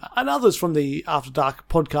them and others from the After Dark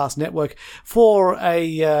Podcast Network for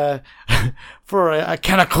a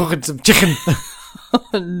can of cook and some chicken.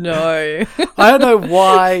 Oh, no. I don't know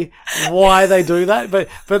why they do that, but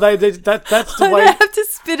that's the way. I have to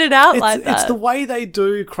spit it out like that. It's the way they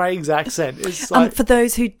do Craig's accent. It's like, for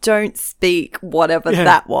those who don't speak whatever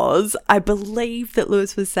that was, I believe that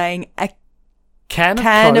Lewis was saying a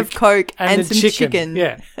can of Coke and some chicken.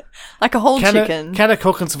 Yeah. Like a whole chicken. Can of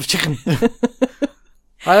Coke and some chicken.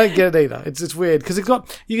 I don't get it either. It's weird because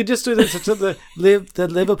you could just do this. The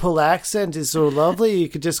Liverpool accent is so lovely. You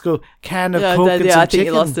could just go can of Coke and some I think chicken.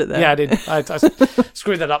 You lost it there. Yeah, I did. I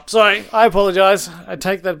screwed that up. Sorry, I apologise. I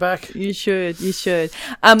take that back. You should.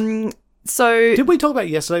 So did we talk about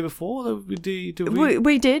it yesterday before? We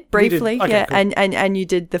did briefly, Okay, yeah, cool. and you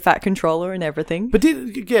did the fat controller and everything. But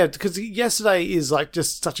because yesterday is like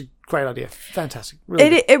just such a great idea, fantastic.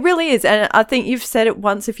 Really it really is, and I think you've said it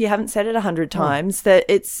once if you haven't said it 100 times that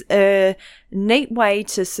it's a neat way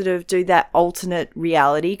to sort of do that alternate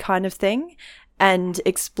reality kind of thing, and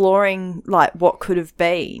exploring like what could have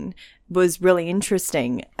been was really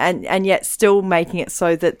interesting, and yet still making it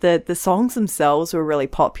so that the songs themselves were really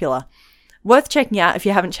popular. Worth checking out if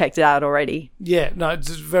you haven't checked it out already. Yeah, no,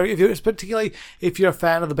 it's particularly if you're a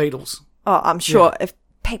fan of the Beatles. Oh, I'm sure. Yeah.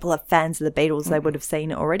 people are fans of the Beatles, they would have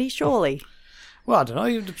seen it already, surely. Well, I don't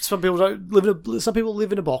know. Some people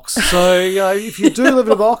live in a box. So if you do live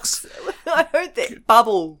in a box, I heard that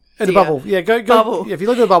bubble. In a bubble, yeah. Go. Bubble. Yeah, if you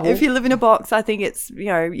live in a bubble, if you live in a box, I think it's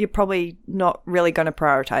you're probably not really going to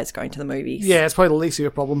prioritize going to the movies. Yeah, it's probably the least of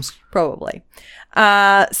your problems. Probably.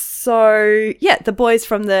 So yeah, the boys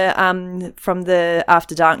from the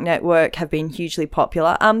After Dark Network have been hugely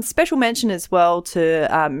popular. Special mention as well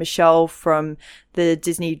to Michelle from the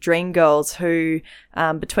Disney Dreamgirls, who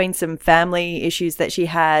between some family issues that she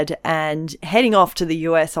had and heading off to the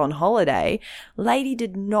US on holiday, lady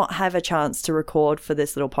did not have a chance to record for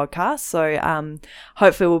this little podcast. So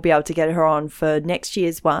hopefully we'll be able to get her on for next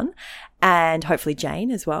year's one, and hopefully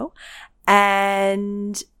Jane as well.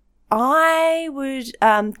 And I would,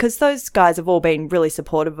 because those guys have all been really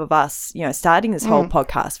supportive of us, starting this whole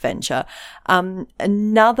podcast venture.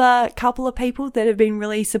 Another couple of people that have been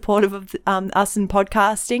really supportive of us in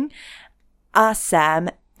podcasting are Sam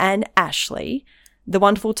and Ashley, the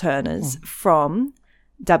wonderful Turners from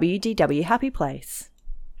WDW Happy Place.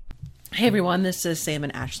 Hey everyone, this is Sam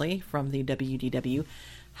and Ashley from the WDW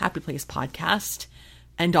Happy Place podcast,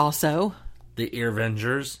 and also the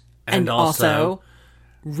Earvengers, and also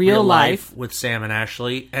Real Life with Sam and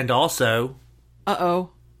Ashley, and also my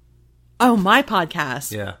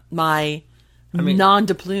podcast. Yeah. My non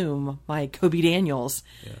de plume, my Kobe Daniels.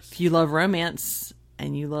 Yes. If you love romance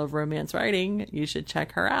and you love romance writing, you should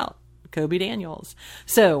check her out, Kobe Daniels.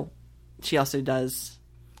 So she also does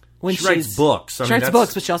she writes books. She writes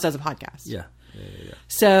books, but she also has a podcast. Yeah.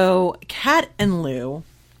 So Kat and Lou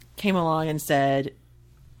came along and said,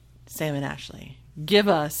 Sam and Ashley, give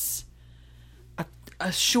us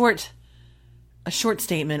a short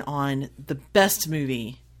statement on the best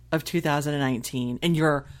movie of 2019 in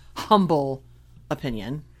your humble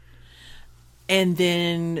opinion, and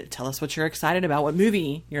then tell us what you're excited about, what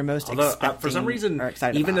movie you're most expecting. For some reason, or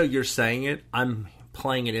excited even about. though you're saying it, I'm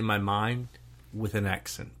playing it in my mind with an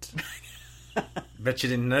accent. Bet you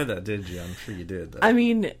didn't know that, did you? I'm sure you did, though. I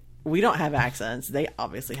mean, we don't have accents. They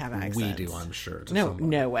obviously have accents. We do, I'm sure.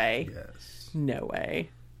 No way. Yes. No way.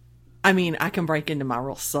 I mean, I can break into my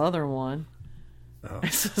real Southern one. Oh.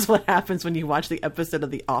 This is what happens when you watch the episode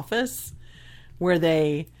of The Office where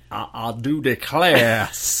they... I do declare.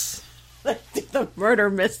 They do the murder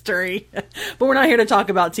mystery. But we're not here to talk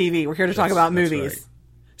about TV. We're here to talk about movies. Right.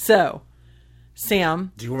 So,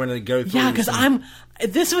 Sam... Do you want me to go through... Yeah, because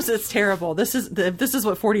it's terrible. This is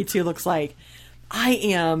what 42 looks like. I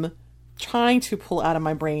am trying to pull out of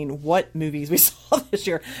my brain what movies we saw this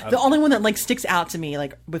year. The only one that sticks out to me,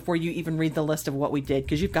 before you even read the list of what we did,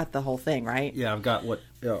 because you've got the whole thing, right? Yeah, I've got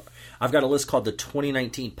a list called the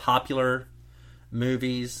 2019 popular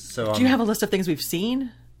movies. So do you have a list of things we've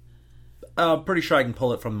seen? I'm pretty sure I can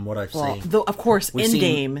pull it from what I've seen. Of course,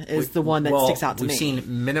 Endgame is the one that sticks out to me. We've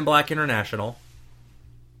seen Men in Black International.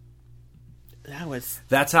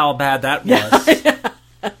 That's how bad that was.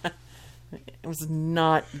 It was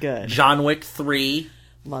not good. John Wick 3.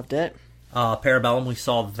 Loved it. Parabellum, we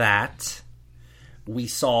saw that. We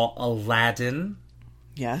saw Aladdin.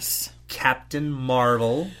 Yes. Captain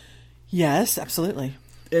Marvel. Yes, absolutely.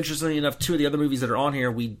 Interestingly enough, two of the other movies that are on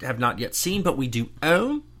here we have not yet seen, but we do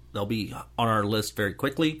own. They'll be on our list very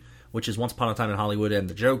quickly, which is Once Upon a Time in Hollywood and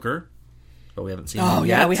The Joker. But we haven't seen them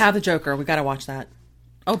yet. Yeah, we have The Joker. We got to watch that.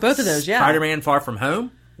 Oh, both of those, yeah. Spider-Man Far From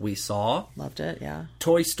Home. We saw. Loved it, yeah.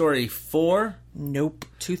 Toy Story 4. Nope.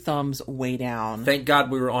 2 thumbs way down. Thank God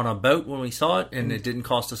we were on a boat when we saw it, and it didn't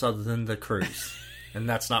cost us other than the cruise. And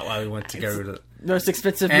that's not why we went to go to the... Most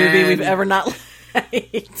expensive movie we've ever not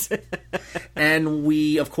liked. And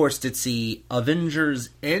we, of course, did see Avengers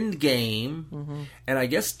Endgame. Mm-hmm. And I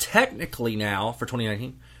guess technically now, for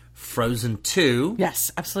 2019, Frozen 2.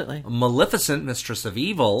 Yes, absolutely. Maleficent, Mistress of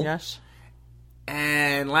Evil. Yes.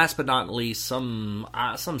 And last but not least, some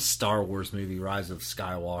Star Wars movie, Rise of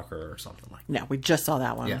Skywalker or something like that. No, we just saw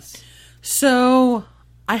that one. Yes. So,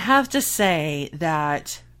 I have to say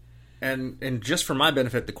that... And just for my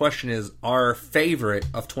benefit, the question is our favorite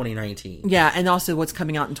of 2019. Yeah, and also what's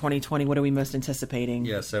coming out in 2020. What are we most anticipating?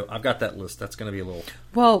 Yeah, so I've got that list. That's going to be a little...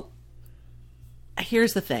 Well,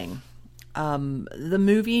 here's the thing. The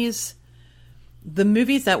movies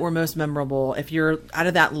that were most memorable, if you're out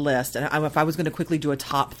of that list, and if I was going to quickly do a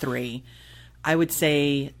top 3, I would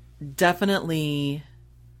say definitely...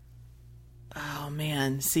 Oh,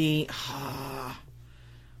 man. See...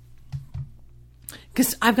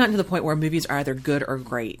 Because I've gotten to the point where movies are either good or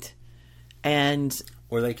great.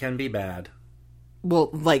 Or they can be bad. Well,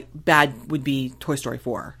 bad would be Toy Story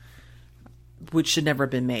 4. which should never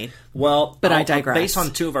have been made. Well, but I digress. Based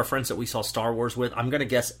on two of our friends that we saw Star Wars with, I'm going to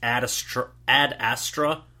guess Ad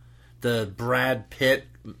Astra, the Brad Pitt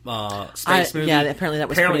space movie. Yeah, apparently that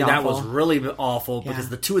was pretty that awful. was really awful because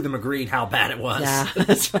the two of them agreed how bad it was. Yeah,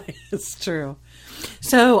 that's right. It's true.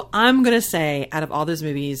 So I'm going to say, out of all those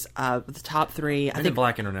movies, the top three, I think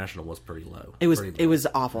Black International was pretty low. It was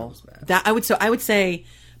awful. That I would say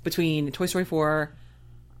between Toy Story 4,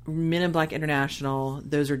 Men in Black International,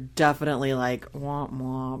 those are definitely like womp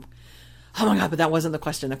womp. Oh my god! But that wasn't the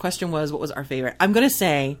question. The question was, what was our favorite? I'm going to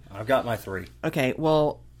say I've got my three. Okay,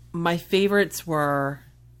 well, my favorites were.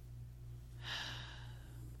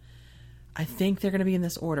 I think they're going to be in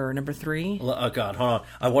this order. Number 3. Oh God, hold on.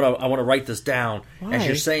 I want to write this down as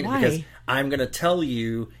you're saying it because Why? I'm going to tell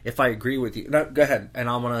you if I agree with you. No, go ahead, and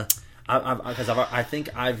I'm going to because I think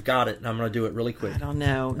I've got it, and I'm going to do it really quick. I don't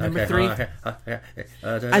know. Number Okay, 3.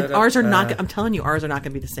 Ours are not. I'm telling you, ours are not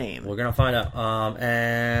going to be the same. We're going to find out.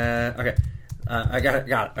 And okay. I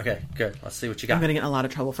got it. Okay, good. Let's see what you got. I'm going to get in a lot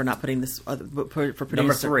of trouble for not putting this for producer.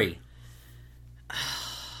 Number 3.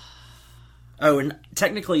 Oh, and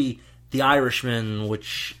technically, The Irishman,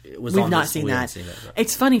 which was We've on not this, seen we haven't that. seen it.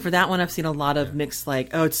 It's funny for that one. I've seen a lot of mixed like,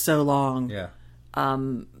 oh, it's so long. Yeah.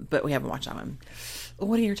 But we haven't watched that one.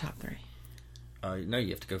 What are your top 3? No, you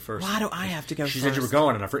have to go first. Why do I have to go She first? said you were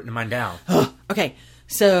going, and I've written mine down. Okay,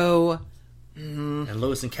 so. And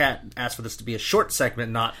Lewis and Kat asked for this to be a short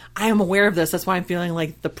segment, not. I am aware of this. That's why I'm feeling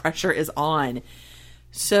like the pressure is on.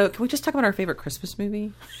 So, can we just talk about our favorite Christmas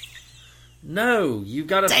movie? No, you've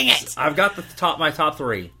got to. Dang it! I've got my top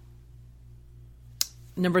 3.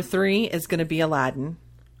 Number 3 is going to be Aladdin.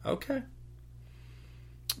 Okay.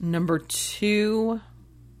 Number 2.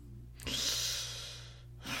 This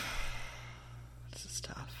is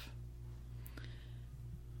tough.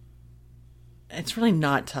 It's really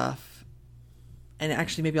not tough. And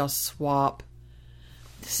actually, maybe I'll swap.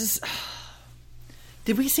 This is.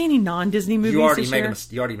 Did we see any non-Disney movies You already this made year?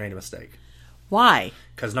 you already made a mistake. Why?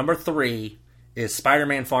 Because number 3 is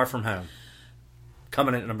Spider-Man: Far From Home.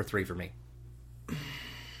 Coming in at number 3 for me.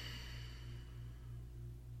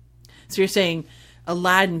 So you're saying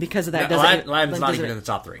Aladdin because of that No, doesn't... Aladdin's not doesn't- even in the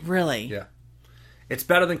top 3. Really? Yeah. It's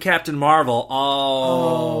better than Captain Marvel.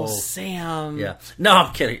 Oh, Sam. Yeah. No,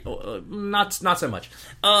 I'm kidding. Not so much.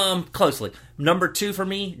 Closely. Number 2 for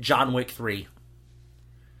me, John Wick 3.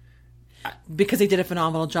 Because they did a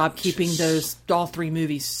phenomenal job keeping those all 3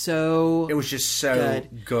 movies so. It was just so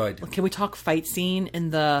good. Can we talk fight scene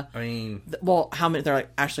in the? I mean, well, how many? They're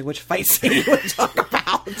like, Ashley, which fight scene would we talk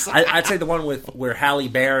about? I'd say the one where Halle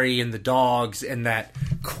Berry and the dogs in that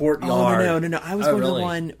courtyard. Oh no! I was going to really? the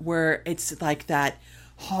one where it's like that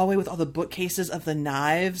hallway with all the bookcases of the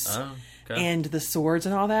knives. Oh, okay. And the swords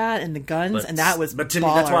and all that, and the guns, and that was. But to me,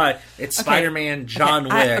 baller. that's why it's Okay. Spider-Man, John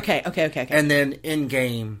Wick. Okay. And then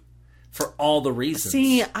Endgame. For all the reasons.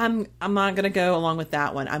 See, I'm not gonna go along with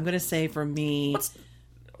that one. I'm gonna say for me,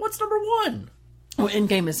 what's number 1? Well,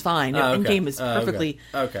 Endgame is fine. Oh, okay. Endgame is perfectly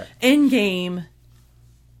Okay. Endgame.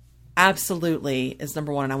 Absolutely is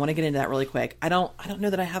number 1, and I want to get into that really quick. I don't know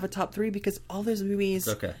that I have a top 3 because all those movies.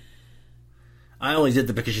 It's okay. I only did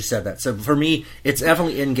that because you said that. So for me, it's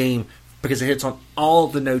definitely Endgame because it hits on all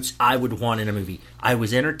the notes I would want in a movie. I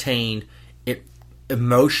was entertained. It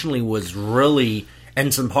emotionally was really.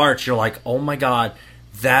 And some parts you're like, oh my god,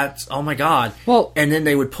 well, and then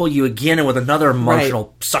they would pull you again in with another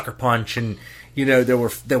emotional sucker punch, and there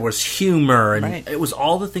was humor, and it was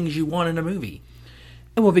all the things you want in a movie.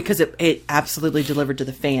 Well, because it absolutely delivered to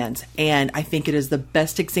the fans, and I think it is the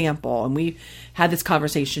best example. And we had this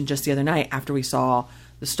conversation just the other night after we saw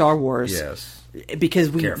the Star Wars. Yes, because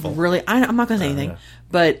we really, I'm not going to say anything,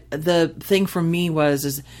 but the thing for me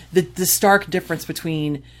was the stark difference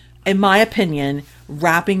between, in my opinion,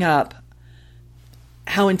 wrapping up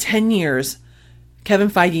how in 10 years Kevin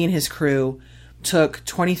Feige and his crew took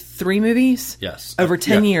 23 movies over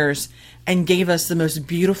 10 years and gave us the most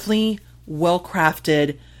beautifully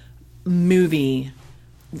well-crafted movie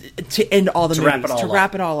to end all the movies, to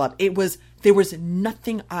wrap it all up. There was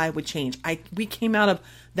nothing I would change. We came out of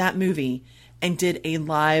that movie and did a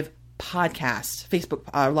live podcast,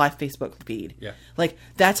 live Facebook feed. Yeah. Like,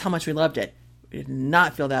 that's how much we loved it. We did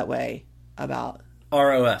not feel that way about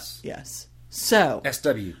ROS. Yes. So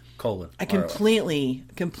SW : I completely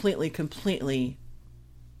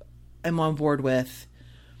am on board with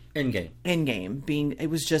Endgame. It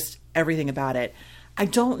was just everything about it. I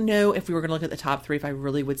don't know if we were going to look at the top 3 if I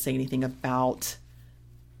really would say anything about.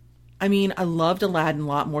 I mean, I loved Aladdin a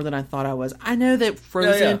lot more than I thought I was. I know that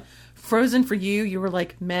Frozen for you were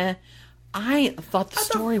like meh. I thought the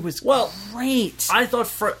story was great. I thought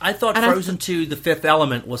Frozen 2: The Fifth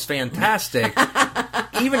Element was fantastic.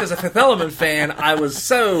 Even as a Fifth Element fan, I was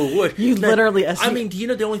so... You literally... I mean, do you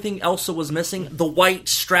know the only thing Elsa was missing? The white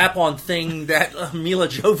strap-on thing that Mila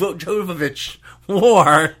Jovovich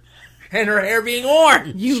wore. And her hair being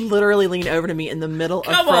orange. You literally leaned over to me in the middle of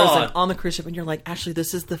Frozen on the cruise ship, and you're like, Ashley,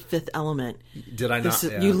 this is the Fifth Element. Did I not?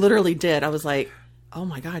 Yeah. You literally did. I was like, oh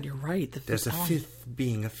my God, you're right. There's a fifth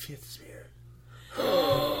being a fifth spirit.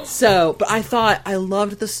 So, but I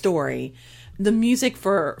loved the story. The music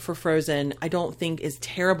for Frozen, I don't think is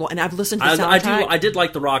terrible, and I've listened to the soundtrack. I did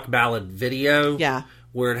like the rock ballad video. Yeah.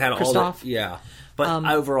 Where it had Christoph. all the... Yeah. But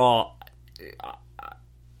overall...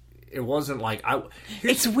 It wasn't like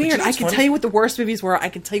It's weird. I can tell you what the worst movies were. I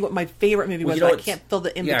can tell you what my favorite movie was, but I can't fill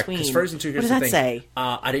the in between. Because Frozen 2. What does that say?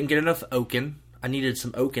 I didn't get enough Oaken. I needed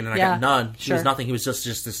some Oaken, and I got none. He was nothing. He was just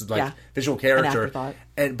this visual character.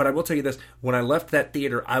 But I will tell you this: when I left that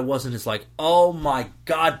theater, I wasn't just like, oh my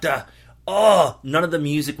God, none of the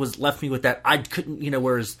music was left me with that. I couldn't,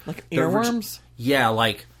 whereas like earworms.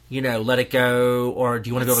 Let It Go, or Do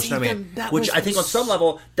You Want to Build a Snowman? Which I think on some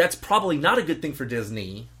level that's probably not a good thing for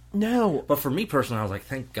Disney. No. But for me personally, I was like,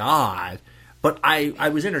 thank God. But I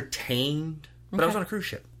was entertained, but I was on a cruise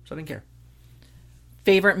ship, so I didn't care.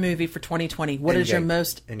 Favorite movie for 2020? What is your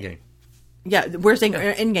most... Endgame. Yeah, we're saying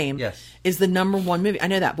Endgame is the number one movie. I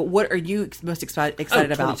know that, but what are you most excited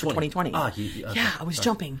about for 2020? Yeah, I was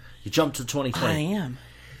jumping. You jumped to 2020. I am.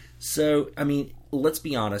 So, I mean, let's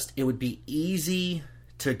be honest. It would be easy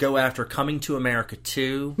to go after Coming to America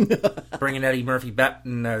 2, bringing Eddie Murphy back.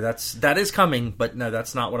 No, that is coming, but no,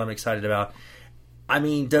 that's not what I'm excited about. I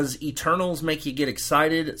mean, does Eternals make you get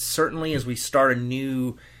excited? Certainly, as we start a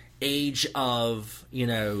new age of,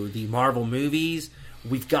 the Marvel movies.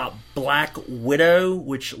 We've got Black Widow,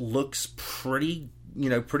 which looks pretty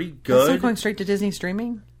good. That's not going straight to Disney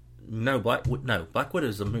streaming? No, Black Widow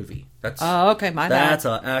is a movie. That's okay, my bad. That's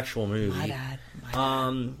an actual movie. My bad.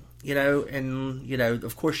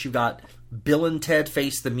 Of course you've got Bill and Ted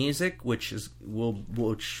Face the Music, which is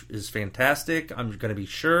fantastic. I'm going to be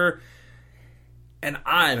sure. And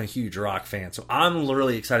I'm a huge rock fan, so I'm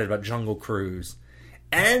really excited about Jungle Cruise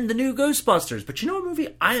and the new Ghostbusters. But you know what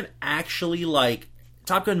movie I am actually like?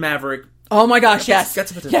 Top Gun Maverick. Oh my gosh, yes.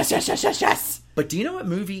 Yes. But do you know what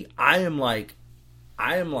movie I am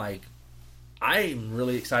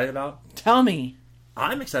really excited about? Tell me.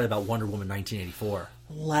 I'm excited about Wonder Woman 1984.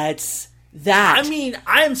 That. I mean,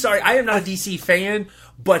 I am sorry, I am not a DC fan,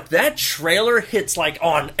 but that trailer hits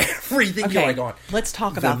on everything going on. Let's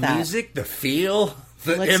talk about that. The music, the feel,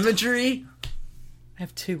 the imagery. I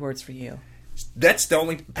have 2 words for you. That's the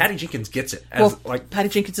only... Patty Jenkins gets it. Patty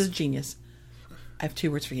Jenkins is a genius. I have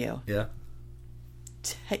 2 words for you. Yeah.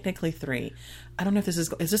 Technically 3. I don't know if this is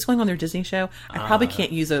this going on their Disney show? I probably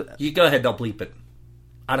can't use a... You go ahead, they'll bleep it.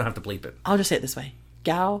 I don't have to bleep it. I'll just say it this way.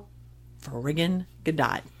 Gal friggin'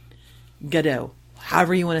 Gadot.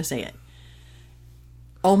 However you want to say it.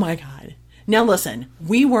 Oh my God. Now listen,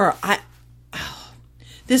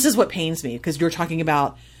 this is what pains me, because you're talking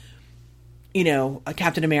about,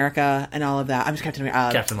 Captain America and all of that. I'm just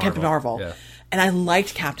Captain Marvel. Yeah. And I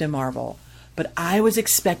liked Captain Marvel, but I was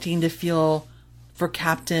expecting to feel for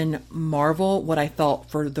Captain Marvel what I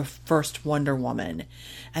felt for the first Wonder Woman,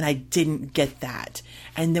 and I didn't get that.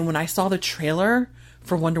 And then when I saw the trailer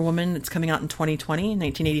for Wonder Woman that's coming out in 2020,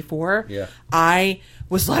 1984, I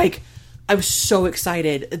was so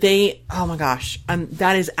excited. Oh my gosh,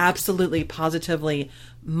 that is absolutely, positively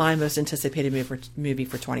my most anticipated movie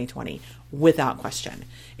for 2020, without question.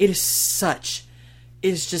 It's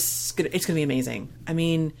going to be amazing. I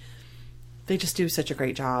mean, they just do such a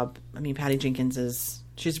great job. I mean, Patty Jenkins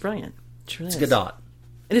she's brilliant. She really is. Godot.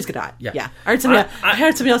 It is Godot. Yeah. I heard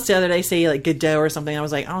somebody else the other day say Godot or something. I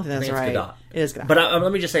was like, I don't think that's right. Godot. It is Godot. But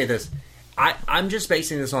let me just say this. I'm just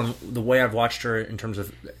basing this on the way I've watched her in terms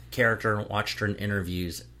of character and watched her in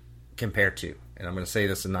interviews compared to, and I'm going to say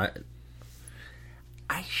this, and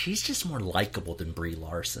she's just more likable than Brie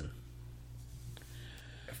Larson.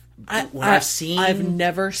 I've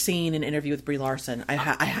never seen an interview with Brie Larson. I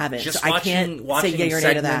haven't. Just so I can't say yay or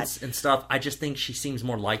nay to that. And stuff. I just think she seems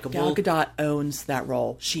more likable. Gal Gadot owns that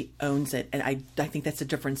role. She owns it, and I think that's the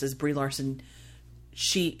difference. Is Brie Larson,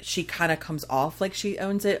 she kind of comes off like she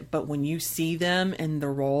owns it, but when you see them in the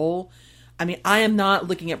role, I mean, I am not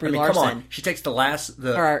looking at Brie Larson. Come on, she takes the lasso,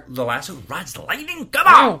 rides the lightning. Come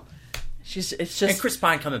on, it's just. And Chris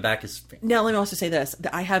Pine coming back is. Now let me also say this: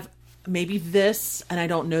 that I have. Maybe this, and I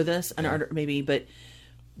don't know this, and maybe,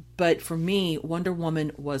 but for me, Wonder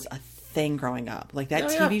Woman was thing growing up. Like that Oh,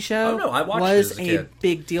 yeah. TV show Oh, no, I watched it was as a kid.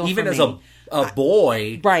 big deal Even for as me. a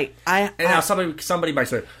boy. Right. Now somebody might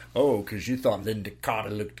say, oh, because you thought Linda Carter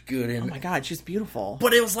looked good in... Oh my God, she's beautiful.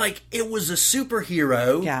 But it was like, it was a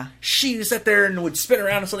superhero. Yeah. She would sit there and would spin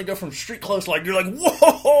around and suddenly go from street clothes, like, you're like,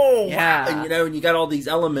 whoa! Yeah. And, you know, and you got all these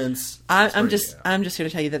elements. I'm just here to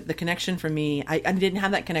tell you that the connection for me, I didn't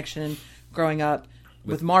have that connection growing up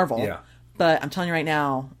with Marvel. Yeah. But I'm telling you right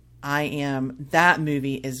now, that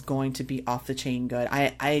movie is going to be off the chain good.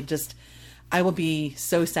 I will be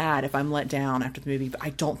so sad if I'm let down after the movie, but I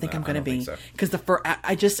don't think I'm going to be. Because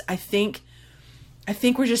I think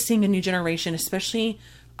we're just seeing a new generation, especially,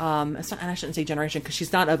 and I shouldn't say generation because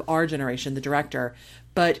she's not of our generation, the director,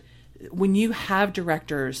 but when you have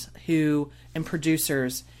directors and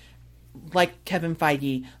producers like Kevin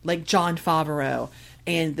Feige, like Jon Favreau,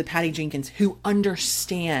 and the Patty Jenkins, who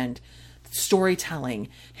understand storytelling,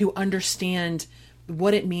 who understand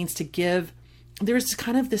what it means to give. There's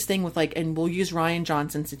kind of this thing with and we'll use Rian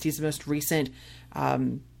Johnson since he's the most recent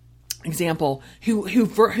example,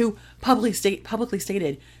 who publicly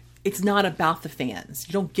stated it's not about the fans.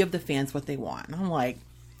 You don't give the fans what they want. And I'm like,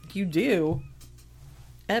 you do.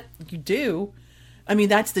 You do. I mean,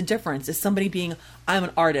 that's the difference. Is somebody being, I'm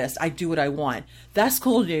an artist, I do what I want. That's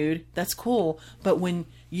cool, dude. That's cool. But when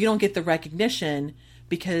you don't get the recognition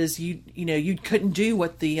because you couldn't do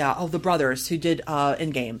what the brothers who did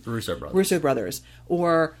Endgame, the Russo brothers,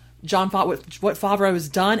 or what Favreau has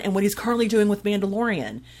done and what he's currently doing with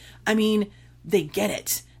Mandalorian. I mean, they get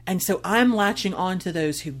it, and so I'm latching on to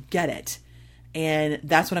those who get it, and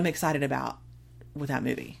that's what I'm excited about with that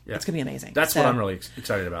movie. Yeah. It's gonna be amazing. That's what I'm really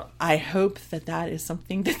excited about. I hope that is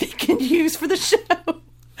something that they can use for the show.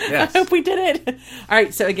 Yes. I hope we did it. All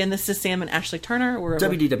right. So again, this is Sam and Ashley Turner. We're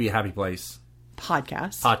WDW Happy Place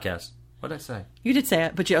podcast. What did I say? You did say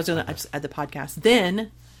it, but you also at the podcast.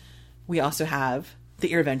 Then we also have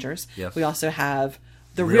the Ear Avengers. Yes. We also have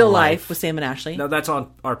the Real Life with Sam and Ashley. No, that's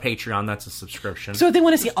on our Patreon. That's a subscription. So if they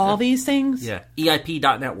want to see all these things, yeah,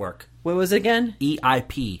 EIP.network. What was it again?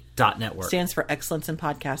 EIP.network. Stands for Excellence in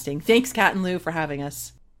Podcasting. Thanks, Kat and Lou, for having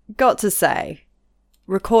us. Got to say,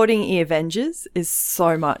 recording E-Avengers is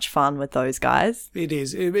so much fun with those guys. It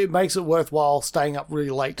is. It makes it worthwhile staying up really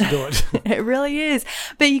late to do it. It really is.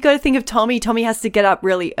 But you got to think of Tommy. Tommy has to get up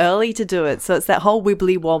really early to do it. So it's that whole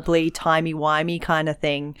wibbly wobbly, timey-wimey kind of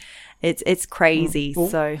thing. It's crazy. Well,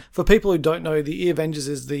 so for people who don't know, the E-Avengers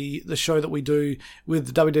is the show that we do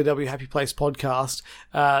with the WDW Happy Place podcast,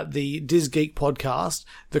 the Diz Geek podcast,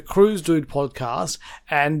 the Cruise Dude podcast,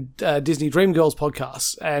 and Disney Dreamgirls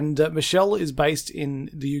podcast. And Michelle is based in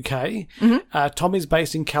the UK. Mm-hmm. Tommy's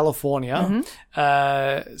based in California.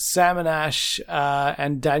 Mm-hmm. Sam and Ash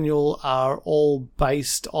and Daniel are all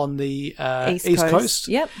based on the East Coast.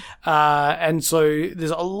 Yep. And so there's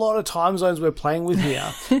a lot of time zones we're playing with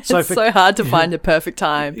here. So it's so hard to find a perfect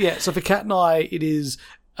time. Yeah, so for Kat and I, it is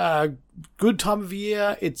a good time of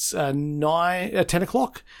year. It's 10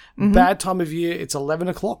 o'clock. Mm-hmm. Bad time of year, it's 11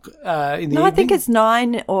 o'clock in the evening. I think it's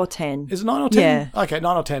 9 or 10. Is it 9 or 10? Yeah. Okay,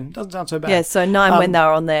 9 or 10. Doesn't sound so bad. Yeah, so 9 when they're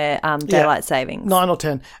on their daylight savings. 9 or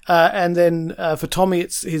 10. And then for Tommy,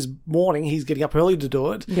 it's his morning. He's getting up early to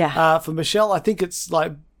do it. Yeah. For Michelle, I think it's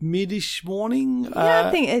like mid-ish morning. Yeah,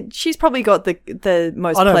 I think she's probably got the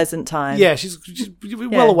most pleasant time. Yeah, she's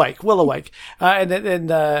well awake. And then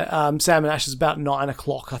Sam and Ash is about 9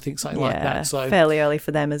 o'clock, I think, something like that. So fairly early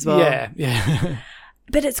for them as well. Yeah.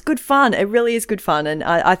 But it's good fun. It really is good fun. And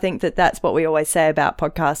I think that's what we always say about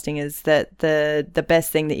podcasting is that the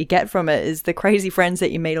best thing that you get from it is the crazy friends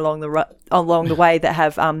that you meet along the way that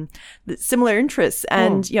have similar interests.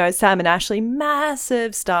 And, Sam and Ashley,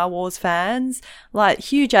 massive Star Wars fans, like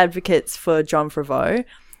huge advocates for Jon Favreau.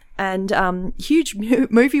 And huge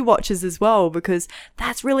movie watchers as well, because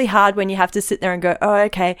that's really hard when you have to sit there and go, oh,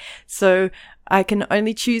 okay, so I can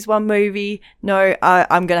only choose one movie. No,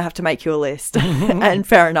 I'm going to have to make you a list. And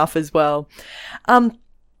fair enough as well.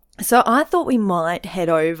 So I thought we might head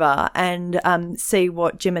over and see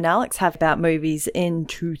what Jim and Alex have about movies in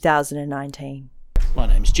 2019. My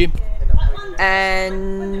name's Jim.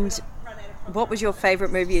 And what was your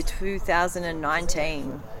favourite movie of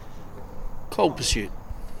 2019? Cold Pursuit.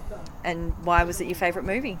 And why was it your favourite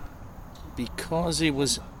movie? Because it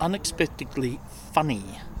was unexpectedly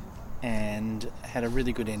funny and had a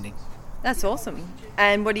really good ending. That's awesome.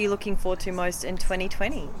 And what are you looking forward to most in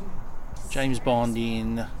 2020? James Bond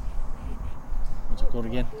in... what's it called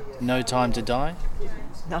again? No Time to Die.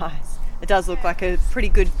 Nice. It does look like a pretty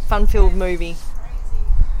good, fun-filled movie.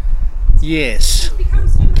 Yes.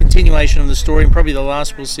 Continuation of the story, and probably the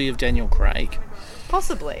last we'll see of Daniel Craig.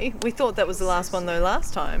 Possibly. We thought that was the last one though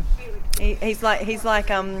last time. He's like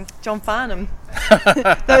John Farnham.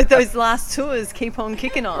 those last tours keep on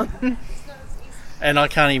kicking on. And I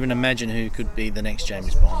can't even imagine who could be the next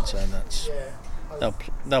James Bond. So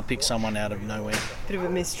they'll pick someone out of nowhere. Bit of a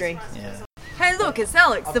mystery. Yeah. Hey, look, it's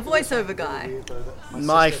Alex, the voiceover guy.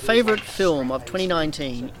 My favourite film of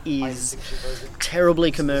 2019 is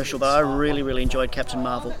terribly commercial, but I really, really enjoyed Captain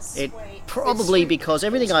Marvel. It probably because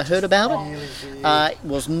everything I heard about it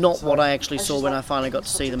was not what I actually saw when I finally got to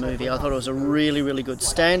see the movie. I thought it was a really, really good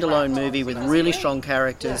standalone movie with really strong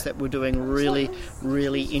characters that were doing really,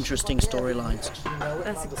 really interesting storylines.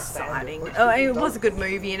 That's exciting. Oh, it was a good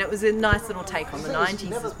movie, and it was a nice little take on the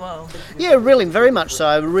 90s as well. Yeah, really, very much so.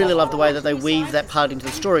 I really love the way that they weave that part into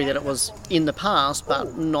the story, that it was in the past,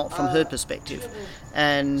 but not from her perspective.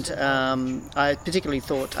 And I particularly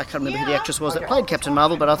thought, I can't remember who the actress was that played Captain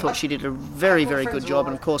Marvel, but I thought she did a very, very good job.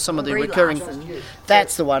 And of course, some of the recurring,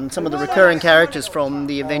 that's the one, some of the recurring characters from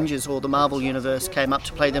the Avengers or the Marvel Universe came up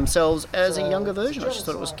to play themselves as a younger version. I just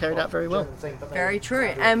thought it was carried out very well. Very true.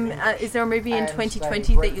 Is there a movie in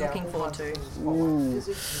 2020 that you're looking forward to? Ooh,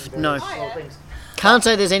 no. Can't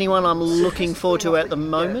say there's anyone I'm looking forward to at the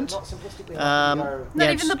moment. Not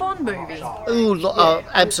even the Bond movie.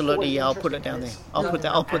 Absolutely. Yeah, I'll put it down there. I'll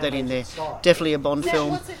put that in there. Definitely a Bond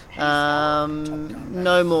film.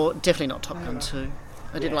 No more. Definitely not Top Gun 2.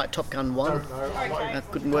 I didn't like Top Gun 1. I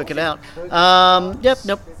couldn't work it out.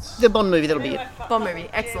 Nope. The Bond movie. That'll be it. Bond movie.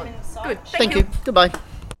 Excellent. Good. Thank you. Goodbye.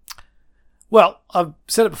 Well, I've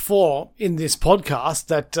said it before in this podcast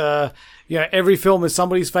that every film is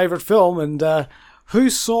somebody's favourite film, and who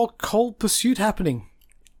saw Cold Pursuit happening?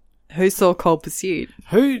 Who saw Cold Pursuit?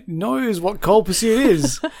 Who knows what Cold Pursuit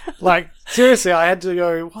is? Like, seriously, I had to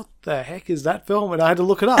go, what the heck is that film? And I had to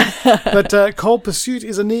look it up. But Cold Pursuit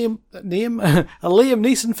is a Liam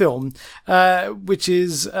Neeson film, which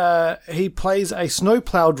is he plays a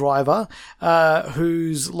snowplow driver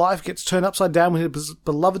whose life gets turned upside down when his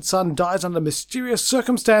beloved son dies under mysterious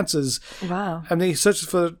circumstances. Wow. And he searches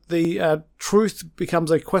for the truth,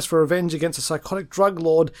 becomes a quest for revenge against a psychotic drug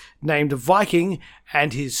lord named Viking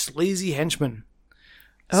and his sleazy henchmen.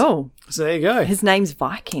 Oh. So there you go. His name's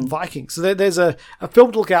Viking. Viking. So there's a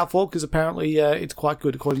film to look out for, because apparently it's quite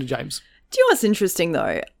good, according to James. Do you know what's interesting,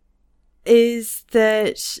 though? Is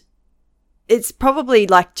that it's probably,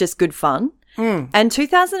 like, just good fun. And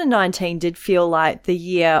 2019 did feel like the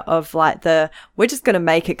year of, like, we're just going to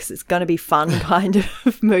make it because it's going to be fun kind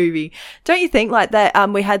of movie. Don't you think? Like that,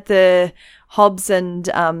 we had the Hobbs and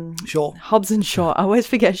Shaw. Hobbs and Shaw. I always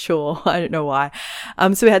forget Shaw. I don't know why.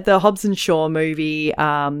 So we had the Hobbs and Shaw movie.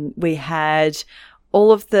 We had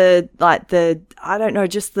all of the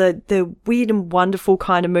weird and wonderful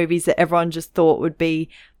kind of movies that everyone just thought would be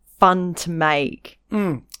fun to make.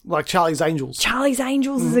 Like Charlie's Angels. Charlie's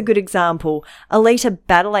Angels is a good example. Alita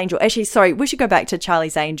Battle Angel. Actually, sorry, we should go back to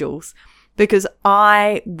Charlie's Angels, because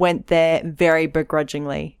I went there very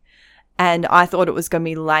begrudgingly. And I thought it was going to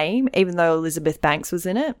be lame, even though Elizabeth Banks was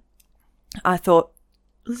in it. I thought,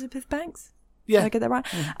 Elizabeth Banks? Yeah. Did I get that right?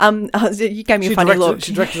 You gave me a funny look.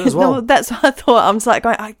 She directed it as well. No, that's what I thought. I was like,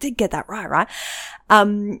 I did get that right?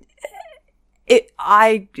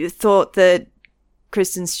 I thought that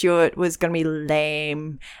Kristen Stewart was going to be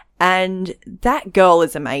lame. And that girl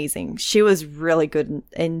is amazing. She was really good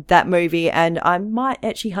in that movie. And I might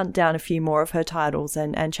actually hunt down a few more of her titles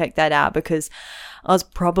and check that out, because I was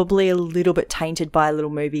probably a little bit tainted by a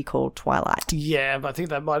little movie called Twilight. Yeah, but I think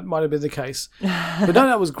that might have been the case. But no,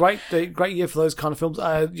 that was great. Great year for those kind of films.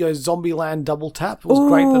 Zombieland Double Tap. It was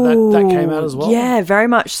great that came out as well. Yeah, very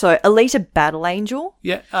much so. Alita Battle Angel.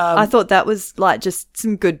 Yeah. I thought that was like just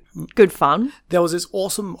some good fun. There was this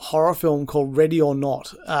awesome horror film called Ready or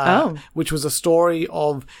Not, which was a story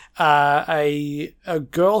of a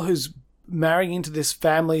girl who's marrying into this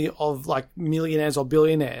family of like millionaires or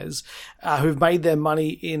billionaires who've made their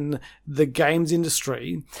money in the games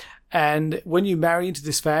industry. And when you marry into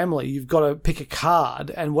this family, you've got to pick a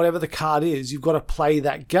card, and whatever the card is, you've got to play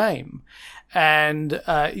that game. And,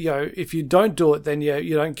 if you don't do it, then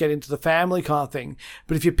you don't get into the family kind of thing.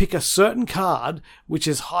 But if you pick a certain card, which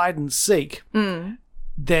is hide and seek,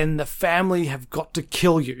 then the family have got to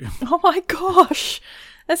kill you. Oh my gosh.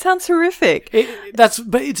 That sounds horrific.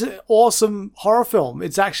 But it's an awesome horror film.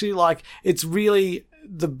 It's actually it's really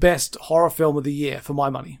the best horror film of the year for my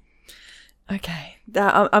money. Okay.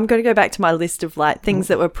 I'm going to go back to my list of things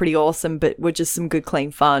that were pretty awesome, but were just some good,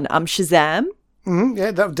 clean fun. Shazam.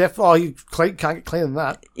 Yeah, that definitely. You can't get cleaner than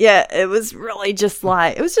that. Yeah, it was really just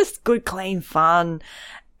it was just good, clean fun.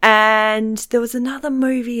 And there was another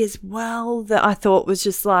movie as well that I thought was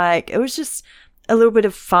just it was just a little bit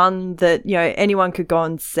of fun that, you know, anyone could go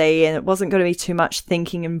and see, and it wasn't going to be too much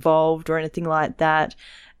thinking involved or anything like that.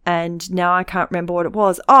 And now I can't remember what it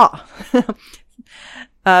was.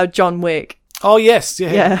 John Wick. Oh, yes.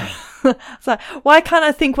 Yeah. So why can't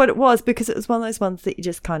I think what it was? Because it was one of those ones that you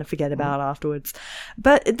just kind of forget about afterwards.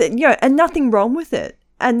 But, you know, and nothing wrong with it.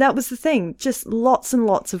 And that was the thing. Just lots and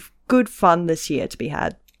lots of good fun this year to be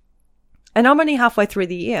had. And I'm only halfway through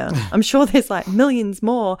the year. I'm sure there's like millions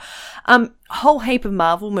more. Whole heap of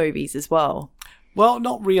Marvel movies as well. Well,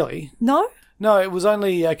 not really. No? No, it was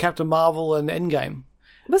only Captain Marvel and Endgame.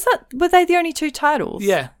 Were they the only two titles?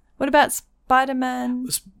 Yeah. What about Spider-Man?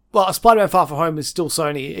 Well, Spider-Man Far From Home is still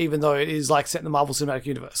Sony, even though it is like set in the Marvel Cinematic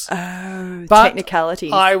Universe. Oh, but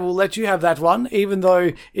technicalities. I will let you have that one, even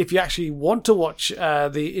though if you actually want to watch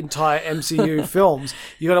the entire MCU films,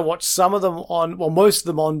 you got to watch some of them on, well, most of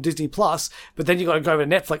them on Disney Plus, but then you got to go over to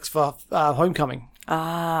Netflix for Homecoming.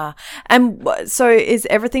 And so is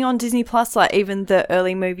everything on Disney Plus, like even the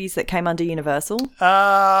early movies that came under Universal?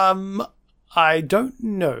 I don't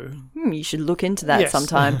know. You should look into that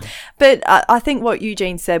sometime. But I think what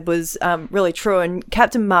Eugene said was really true. And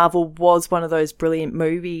Captain Marvel was one of those brilliant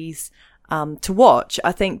movies to watch.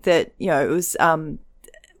 I think that, you know, it was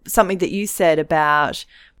something that you said about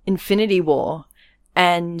Infinity War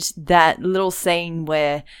and that little scene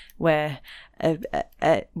where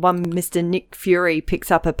one Mr. Nick Fury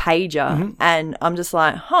picks up a pager and I'm just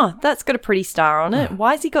like, that's got a pretty star on it.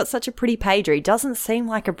 Why has he got such a pretty pager? He doesn't seem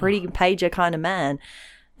like a pretty pager kind of man.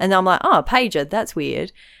 And I'm like, pager, that's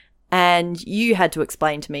weird. And you had to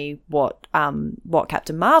explain to me what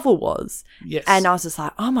Captain Marvel was. Yes. And I was just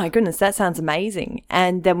like, oh my goodness, that sounds amazing.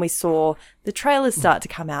 And then we saw the trailers start to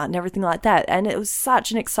come out and everything like that. And it was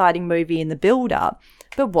such an exciting movie in the build-up.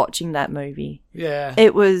 But watching that movie,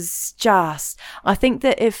 it was just, I think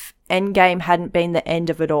that if Endgame hadn't been the end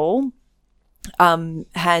of it all,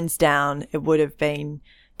 hands down, it would have been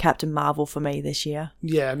Captain Marvel for me this year.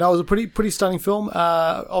 Yeah, no, it was a pretty stunning film.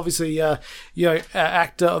 Obviously,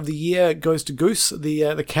 actor of the year goes to Goose,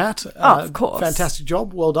 the cat. Of course, fantastic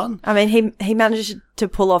job, well done. I mean, he managed to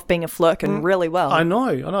pull off being a Flerken really well. I know.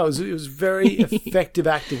 It was very effective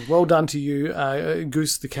acting. Well done to you,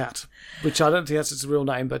 Goose the cat. Which I don't think that's its real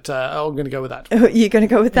name, but I'm going to go with that. You're going to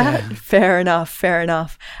go with that? Yeah. Fair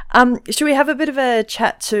enough. Should we have a bit of a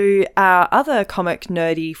chat to our other comic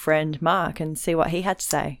nerdy friend, Mark, and see what he had to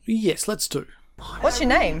say? Yes, let's do. What's your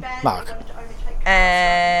name? Mark.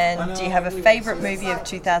 And do you have a favourite movie of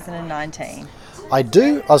 2019? I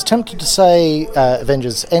do. I was tempted to say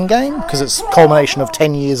Avengers Endgame, because it's a culmination of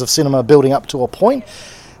 10 years of cinema building up to a point.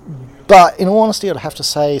 But in all honesty, I'd have to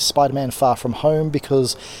say Spider-Man Far From Home,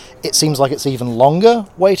 because it seems like it's even longer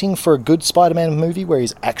waiting for a good Spider-Man movie where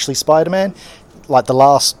he's actually Spider-Man. Like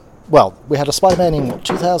we had a Spider-Man in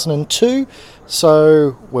 2002,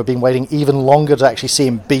 so we've been waiting even longer to actually see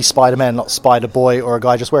him be Spider-Man, not Spider-Boy or a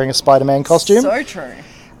guy just wearing a Spider-Man costume. So true.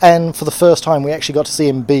 And for the first time, we actually got to see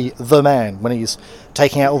him be the man when he's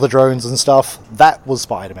taking out all the drones and stuff. That was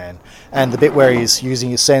Spider-Man. And the bit where he's using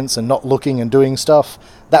his sense and not looking and doing stuff,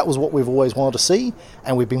 that was what we've always wanted to see,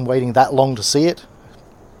 and we've been waiting that long to see it.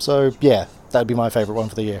 So, yeah, that'd be my favourite one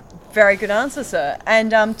for the year. Very good answer, sir.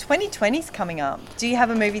 And 2020's coming up. Do you have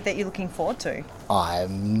a movie that you're looking forward to?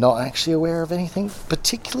 I'm not actually aware of anything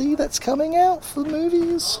particularly that's coming out for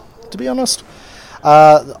movies, to be honest.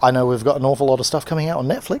 I know we've got an awful lot of stuff coming out on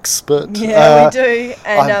Netflix, but... Yeah, we do.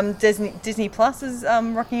 And Disney Plus is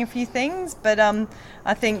rocking a few things, but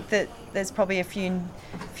I think that there's probably a few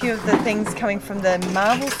of the things coming from the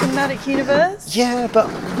Marvel Cinematic Universe. Yeah, but...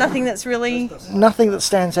 Nothing that's really... Nothing that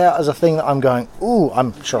stands out as a thing that I'm going, ooh,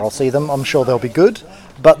 I'm sure I'll see them, I'm sure they'll be good,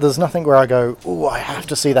 but there's nothing where I go, ooh, I have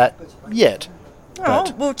to see that yet.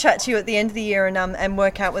 Oh, we'll chat to you at the end of the year and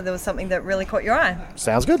work out whether there was something that really caught your eye.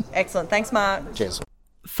 Sounds good. Excellent. Thanks, Mark. Cheers.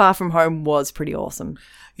 Far From Home was pretty awesome.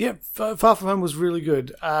 Yeah, Far From Home was really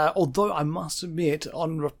good. Although I must admit,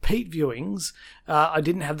 on repeat viewings, I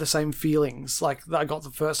didn't have the same feelings like I got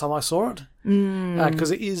the first time I saw it.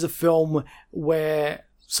 Because it is a film where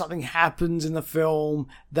something happens in the film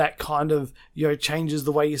that kind of, changes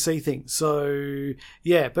the way you see things. So,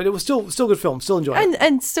 yeah, but it was still a good film. Still enjoyed it.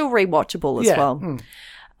 And still rewatchable as well.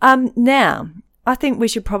 Now, I think we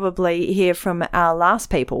should probably hear from our last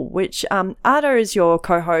people, which Ada is your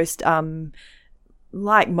co-host,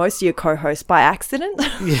 like most of your co-hosts, by accident.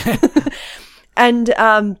 Yeah.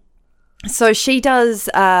 And so she does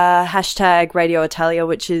hashtag Radio Italia,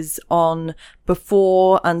 which is on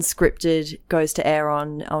before Unscripted goes to air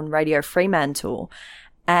on Radio Fremantle.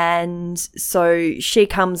 And so she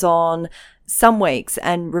comes on some weeks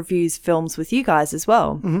and reviews films with you guys as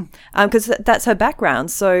well. Because that's her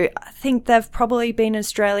background. So I think they've probably been in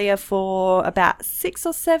Australia for about 6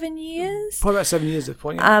 or 7 years. Probably about 7 years at this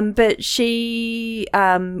point. Yeah. But she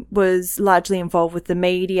was largely involved with the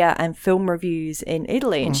media and film reviews in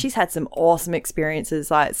Italy, and she's had some awesome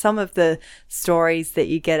experiences. Like some of the stories that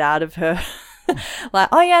you get out of her. Like,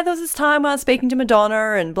 oh yeah, there was this time when I was speaking to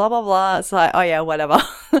Madonna and blah, blah, blah. It's like, oh yeah, whatever.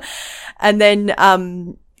 And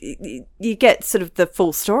then you get sort of the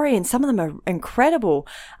full story, and some of them are incredible.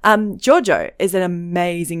 Giorgio is an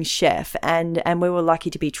amazing chef, and we were lucky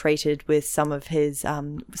to be treated with some of his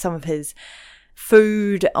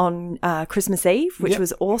food on Christmas Eve, which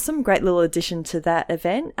was awesome. Great little addition to that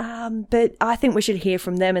event. But I think we should hear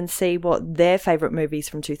from them and see what their favourite movies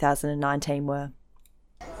from 2019 were.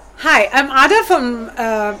 Hi, I'm Ada from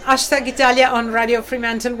 #Italia on Radio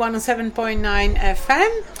Fremantle 107.9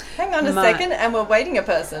 FM. Hang on a second, and we're waiting a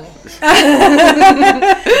person.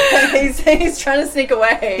 he's trying to sneak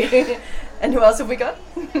away. And who else have we got?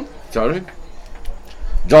 Sorry?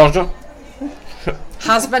 Giorgio?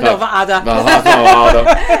 Husband of Ada.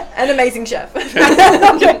 An amazing chef.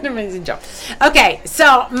 An amazing job. Okay,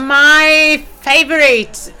 so my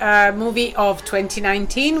favorite movie of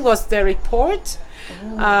 2019 was The Report.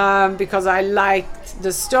 Because I liked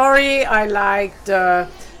the story, I liked the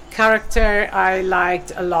character, I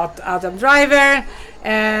liked a lot Adam Driver,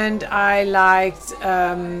 and I liked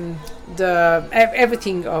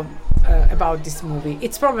everything about this movie.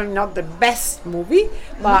 It's probably not the best movie,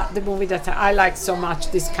 but the movie that I like so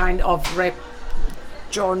much, this kind of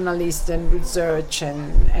journalist and research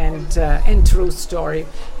and true story,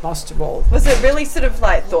 most of all. Was it really sort of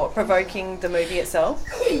like thought-provoking, the movie itself?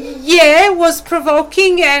 Yeah, it was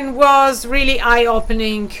provoking and was really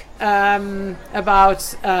eye-opening about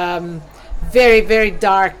very, very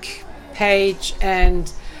dark page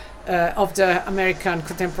and of the American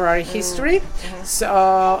contemporary history.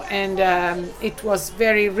 So, and it was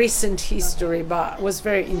very recent history, but was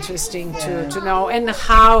very interesting to know, and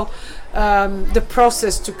how the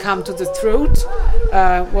process to come to the truth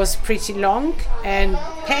was pretty long and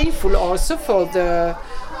painful also for the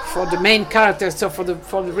main character, so for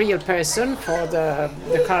the real person, for the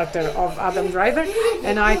character of Adam Driver.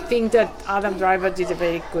 And I think that Adam Driver did a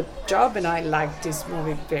very good job, and I liked this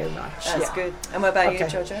movie very much. That's good. And what about you,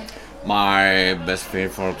 Giorgio? My best film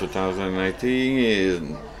for 2019 is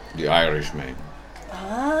The Irishman.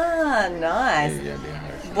 Ah, nice. Yeah, The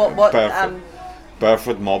Irishman.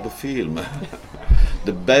 Perfect mob film.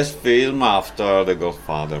 The best film after The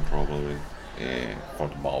Godfather, probably, for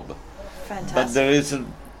the mob. Fantastic. But there is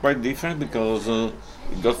quite different, because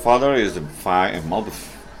Godfather is a mob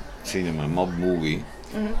cinema, mob movie.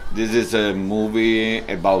 This is a movie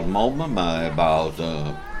about mob, about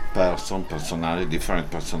personality,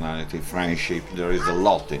 different personality, friendship. There is a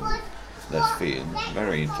lot in that film.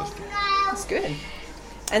 Very interesting. That's good.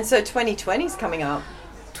 And so 2020 is coming up.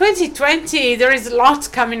 2020, there is a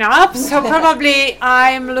lot coming up, so probably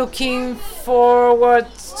I'm looking forward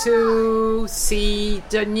to see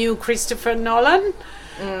the new Christopher Nolan,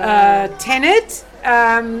 Tenet.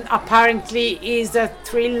 Apparently is a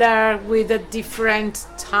thriller with a different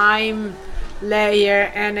time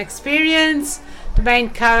layer and experience. The main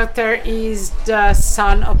character is the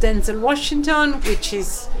son of Denzel Washington, which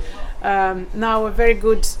is now a very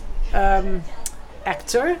good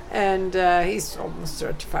actor, and he's almost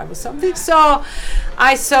 35 or something. So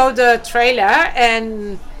I saw the trailer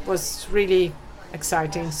and was really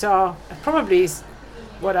exciting. So probably is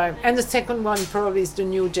and the second one probably is the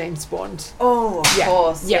new James Bond. Oh, of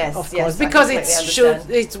course. Yeah, yes, of yes, course, because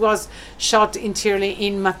it was shot entirely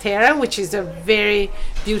in Matera, which is a very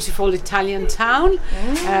beautiful Italian town.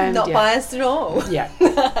 And not biased at all. Yeah.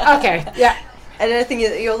 Okay. Yeah. And anything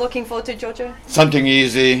you're looking forward to, Giorgio? Something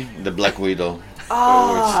easy, The Black Widow.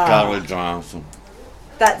 With Scarlett Johansson.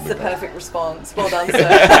 That's the perfect response. Well done, sir.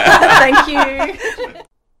 Thank you.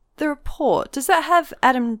 The Report, does that have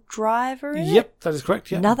Adam Driver in it? Yep, that is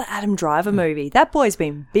correct. Yep. Another Adam Driver movie. That boy's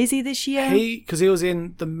been busy this year. Because he was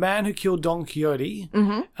in The Man Who Killed Don Quixote.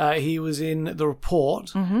 He was in The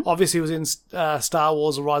Report. Obviously, he was in Star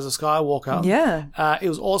Wars: The Rise of Skywalker. Yeah. It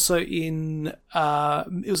was also in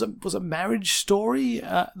was it Marriage Story,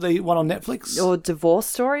 the one on Netflix, or Divorce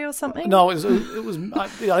Story or something? No, it was. I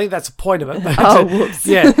think that's the point of it. But whoops.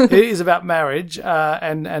 Yeah, it is about marriage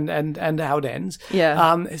and how it ends.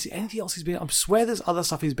 Yeah. Is there anything else he's been? I swear there's other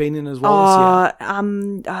stuff he's been in as well this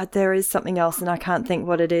year. There is something else, and I can't think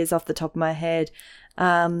what it is off the top of my head.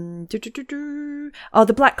 The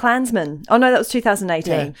Black Klansman. Oh no, that was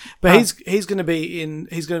 2018. Yeah. But he's going to be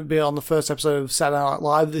on the first episode of Saturday Night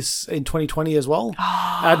Live in 2020 as well.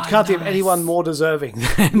 I can't think of anyone more deserving.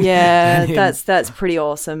 Yeah, than him. that's pretty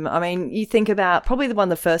awesome. I mean, you think about probably one of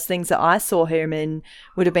the first things that I saw him in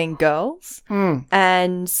would have been Girls.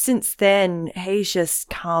 And since then, he's just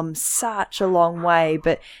come such a long way.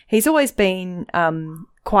 But he's always been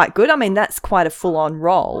quite good. I mean, that's quite a full-on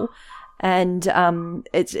role. And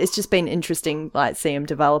it's just been interesting, like, see him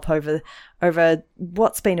develop over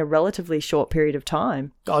what's been a relatively short period of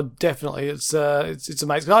time. Oh, definitely, it's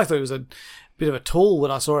amazing. I thought he was a bit of a tool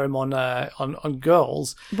when I saw him on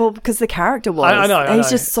Girls. Well, because the character was, I know,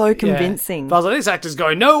 he's just so convincing. Yeah. But I was like, this actor's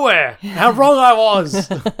going nowhere. How wrong I was.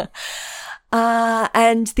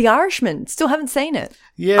 And The Irishman, still haven't seen it.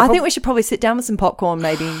 Yeah, I think we should probably sit down with some popcorn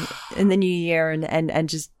maybe in the new year and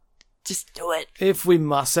just do it. If we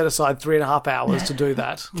must set aside 3.5 hours to do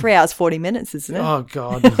that. 3 hours, 40 minutes, isn't it? Oh,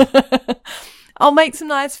 God. I'll make some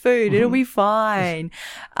nice food. It'll be fine.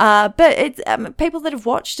 But it's people that have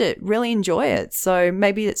watched it really enjoy it. So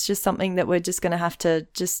maybe it's just something that we're just going to have to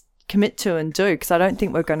just commit to and do, because I don't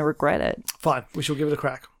think we're going to regret it. Fine. We shall give it a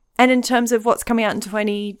crack. And in terms of what's coming out in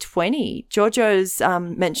 2020, Giorgio's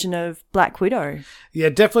mention of Black Widow. Yeah,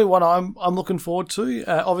 definitely one I'm looking forward to.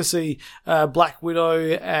 Obviously, Black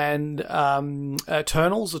Widow and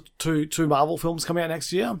Eternals are two Marvel films coming out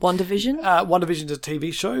next year. WandaVision? WandaVision's a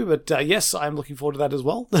TV show, but yes, I'm looking forward to that as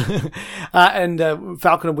well. And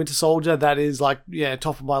Falcon and Winter Soldier, that is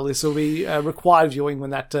top of my list. It'll be required viewing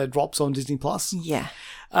when that drops on Disney+. Yeah.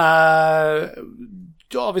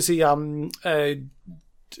 Obviously,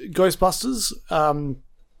 Ghostbusters,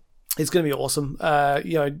 it's going to be awesome.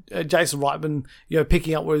 Jason Reitman,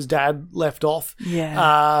 picking up where his dad left off.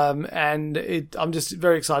 Yeah. And I'm just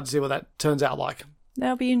very excited to see what that turns out like.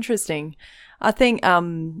 That'll be interesting. I think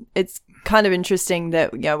it's kind of interesting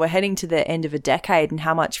that we're heading to the end of a decade and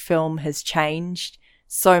how much film has changed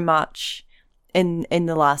so much in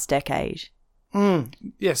the last decade.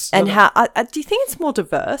 Yes. And how do you think it's more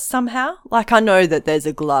diverse somehow? Like, I know that there's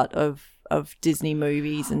a glut of Disney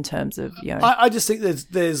movies in terms of, I just think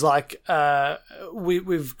there's like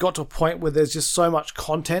we've got to a point where there's just so much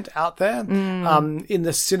content out there in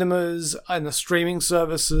the cinemas and the streaming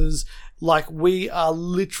services. Like, we are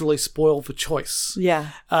literally spoiled for choice.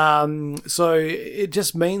 Yeah. So it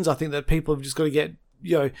just means, I think, that people have just got to get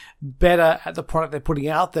better at the product they're putting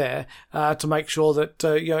out there to make sure that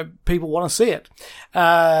people want to see it.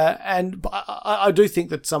 And I do think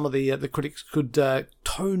that some of the critics could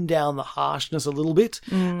tone down the harshness a little bit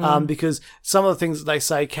because some of the things that they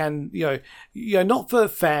say can not for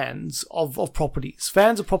fans of properties.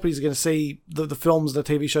 Fans of properties are going to see the films and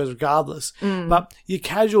the TV shows regardless, but your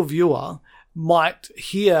casual viewer might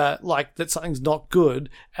hear like that something's not good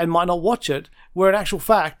and might not watch it, where in actual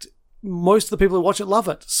fact most of the people who watch it love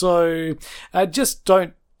it. So just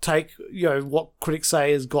don't take what critics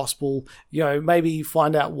say as gospel. Maybe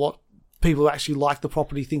find out what people who actually like the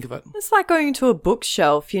property think of it. It's like going to a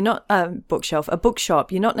bookshelf. You're not a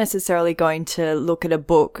bookshop. You're not necessarily going to look at a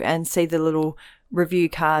book and see the little review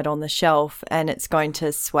card on the shelf and it's going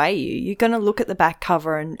to sway you. You're going to look at the back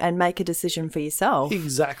cover and make a decision for yourself.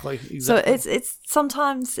 Exactly. So it's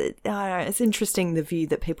sometimes it's interesting the view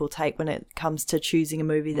that people take when it comes to choosing a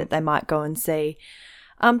movie that they might go and see.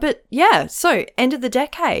 But yeah, so end of the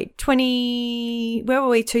decade,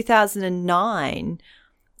 2009.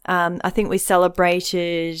 I think we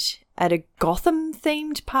celebrated at a Gotham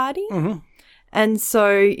themed party. Mm-hmm. And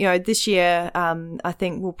so, this year, I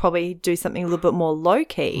think we'll probably do something a little bit more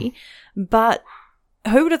low-key. But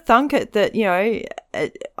who would have thunk it that,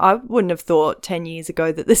 I wouldn't have thought 10 years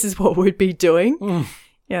ago that this is what we'd be doing.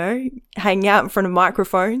 Hanging out in front of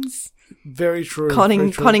microphones. Very true.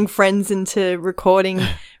 Conning friends into recording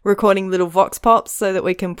little vox pops so that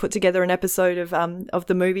we can put together an episode of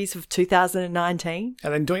the movies of 2019.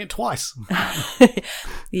 And then doing it twice.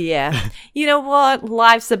 Yeah. You know what?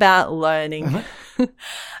 Life's about learning.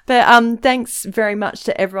 But thanks very much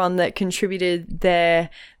to everyone that contributed their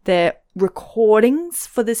recordings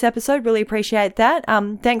for this episode. Really appreciate that.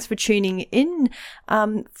 Thanks for tuning in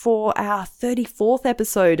for our 34th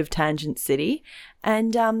episode of Tangent City.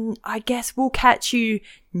 And I guess we'll catch you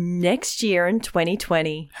next year in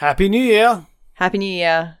 2020. Happy New Year. Happy New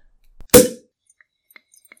Year.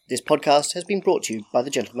 This podcast has been brought to you by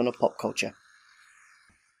the Gentlemen of Pop Culture.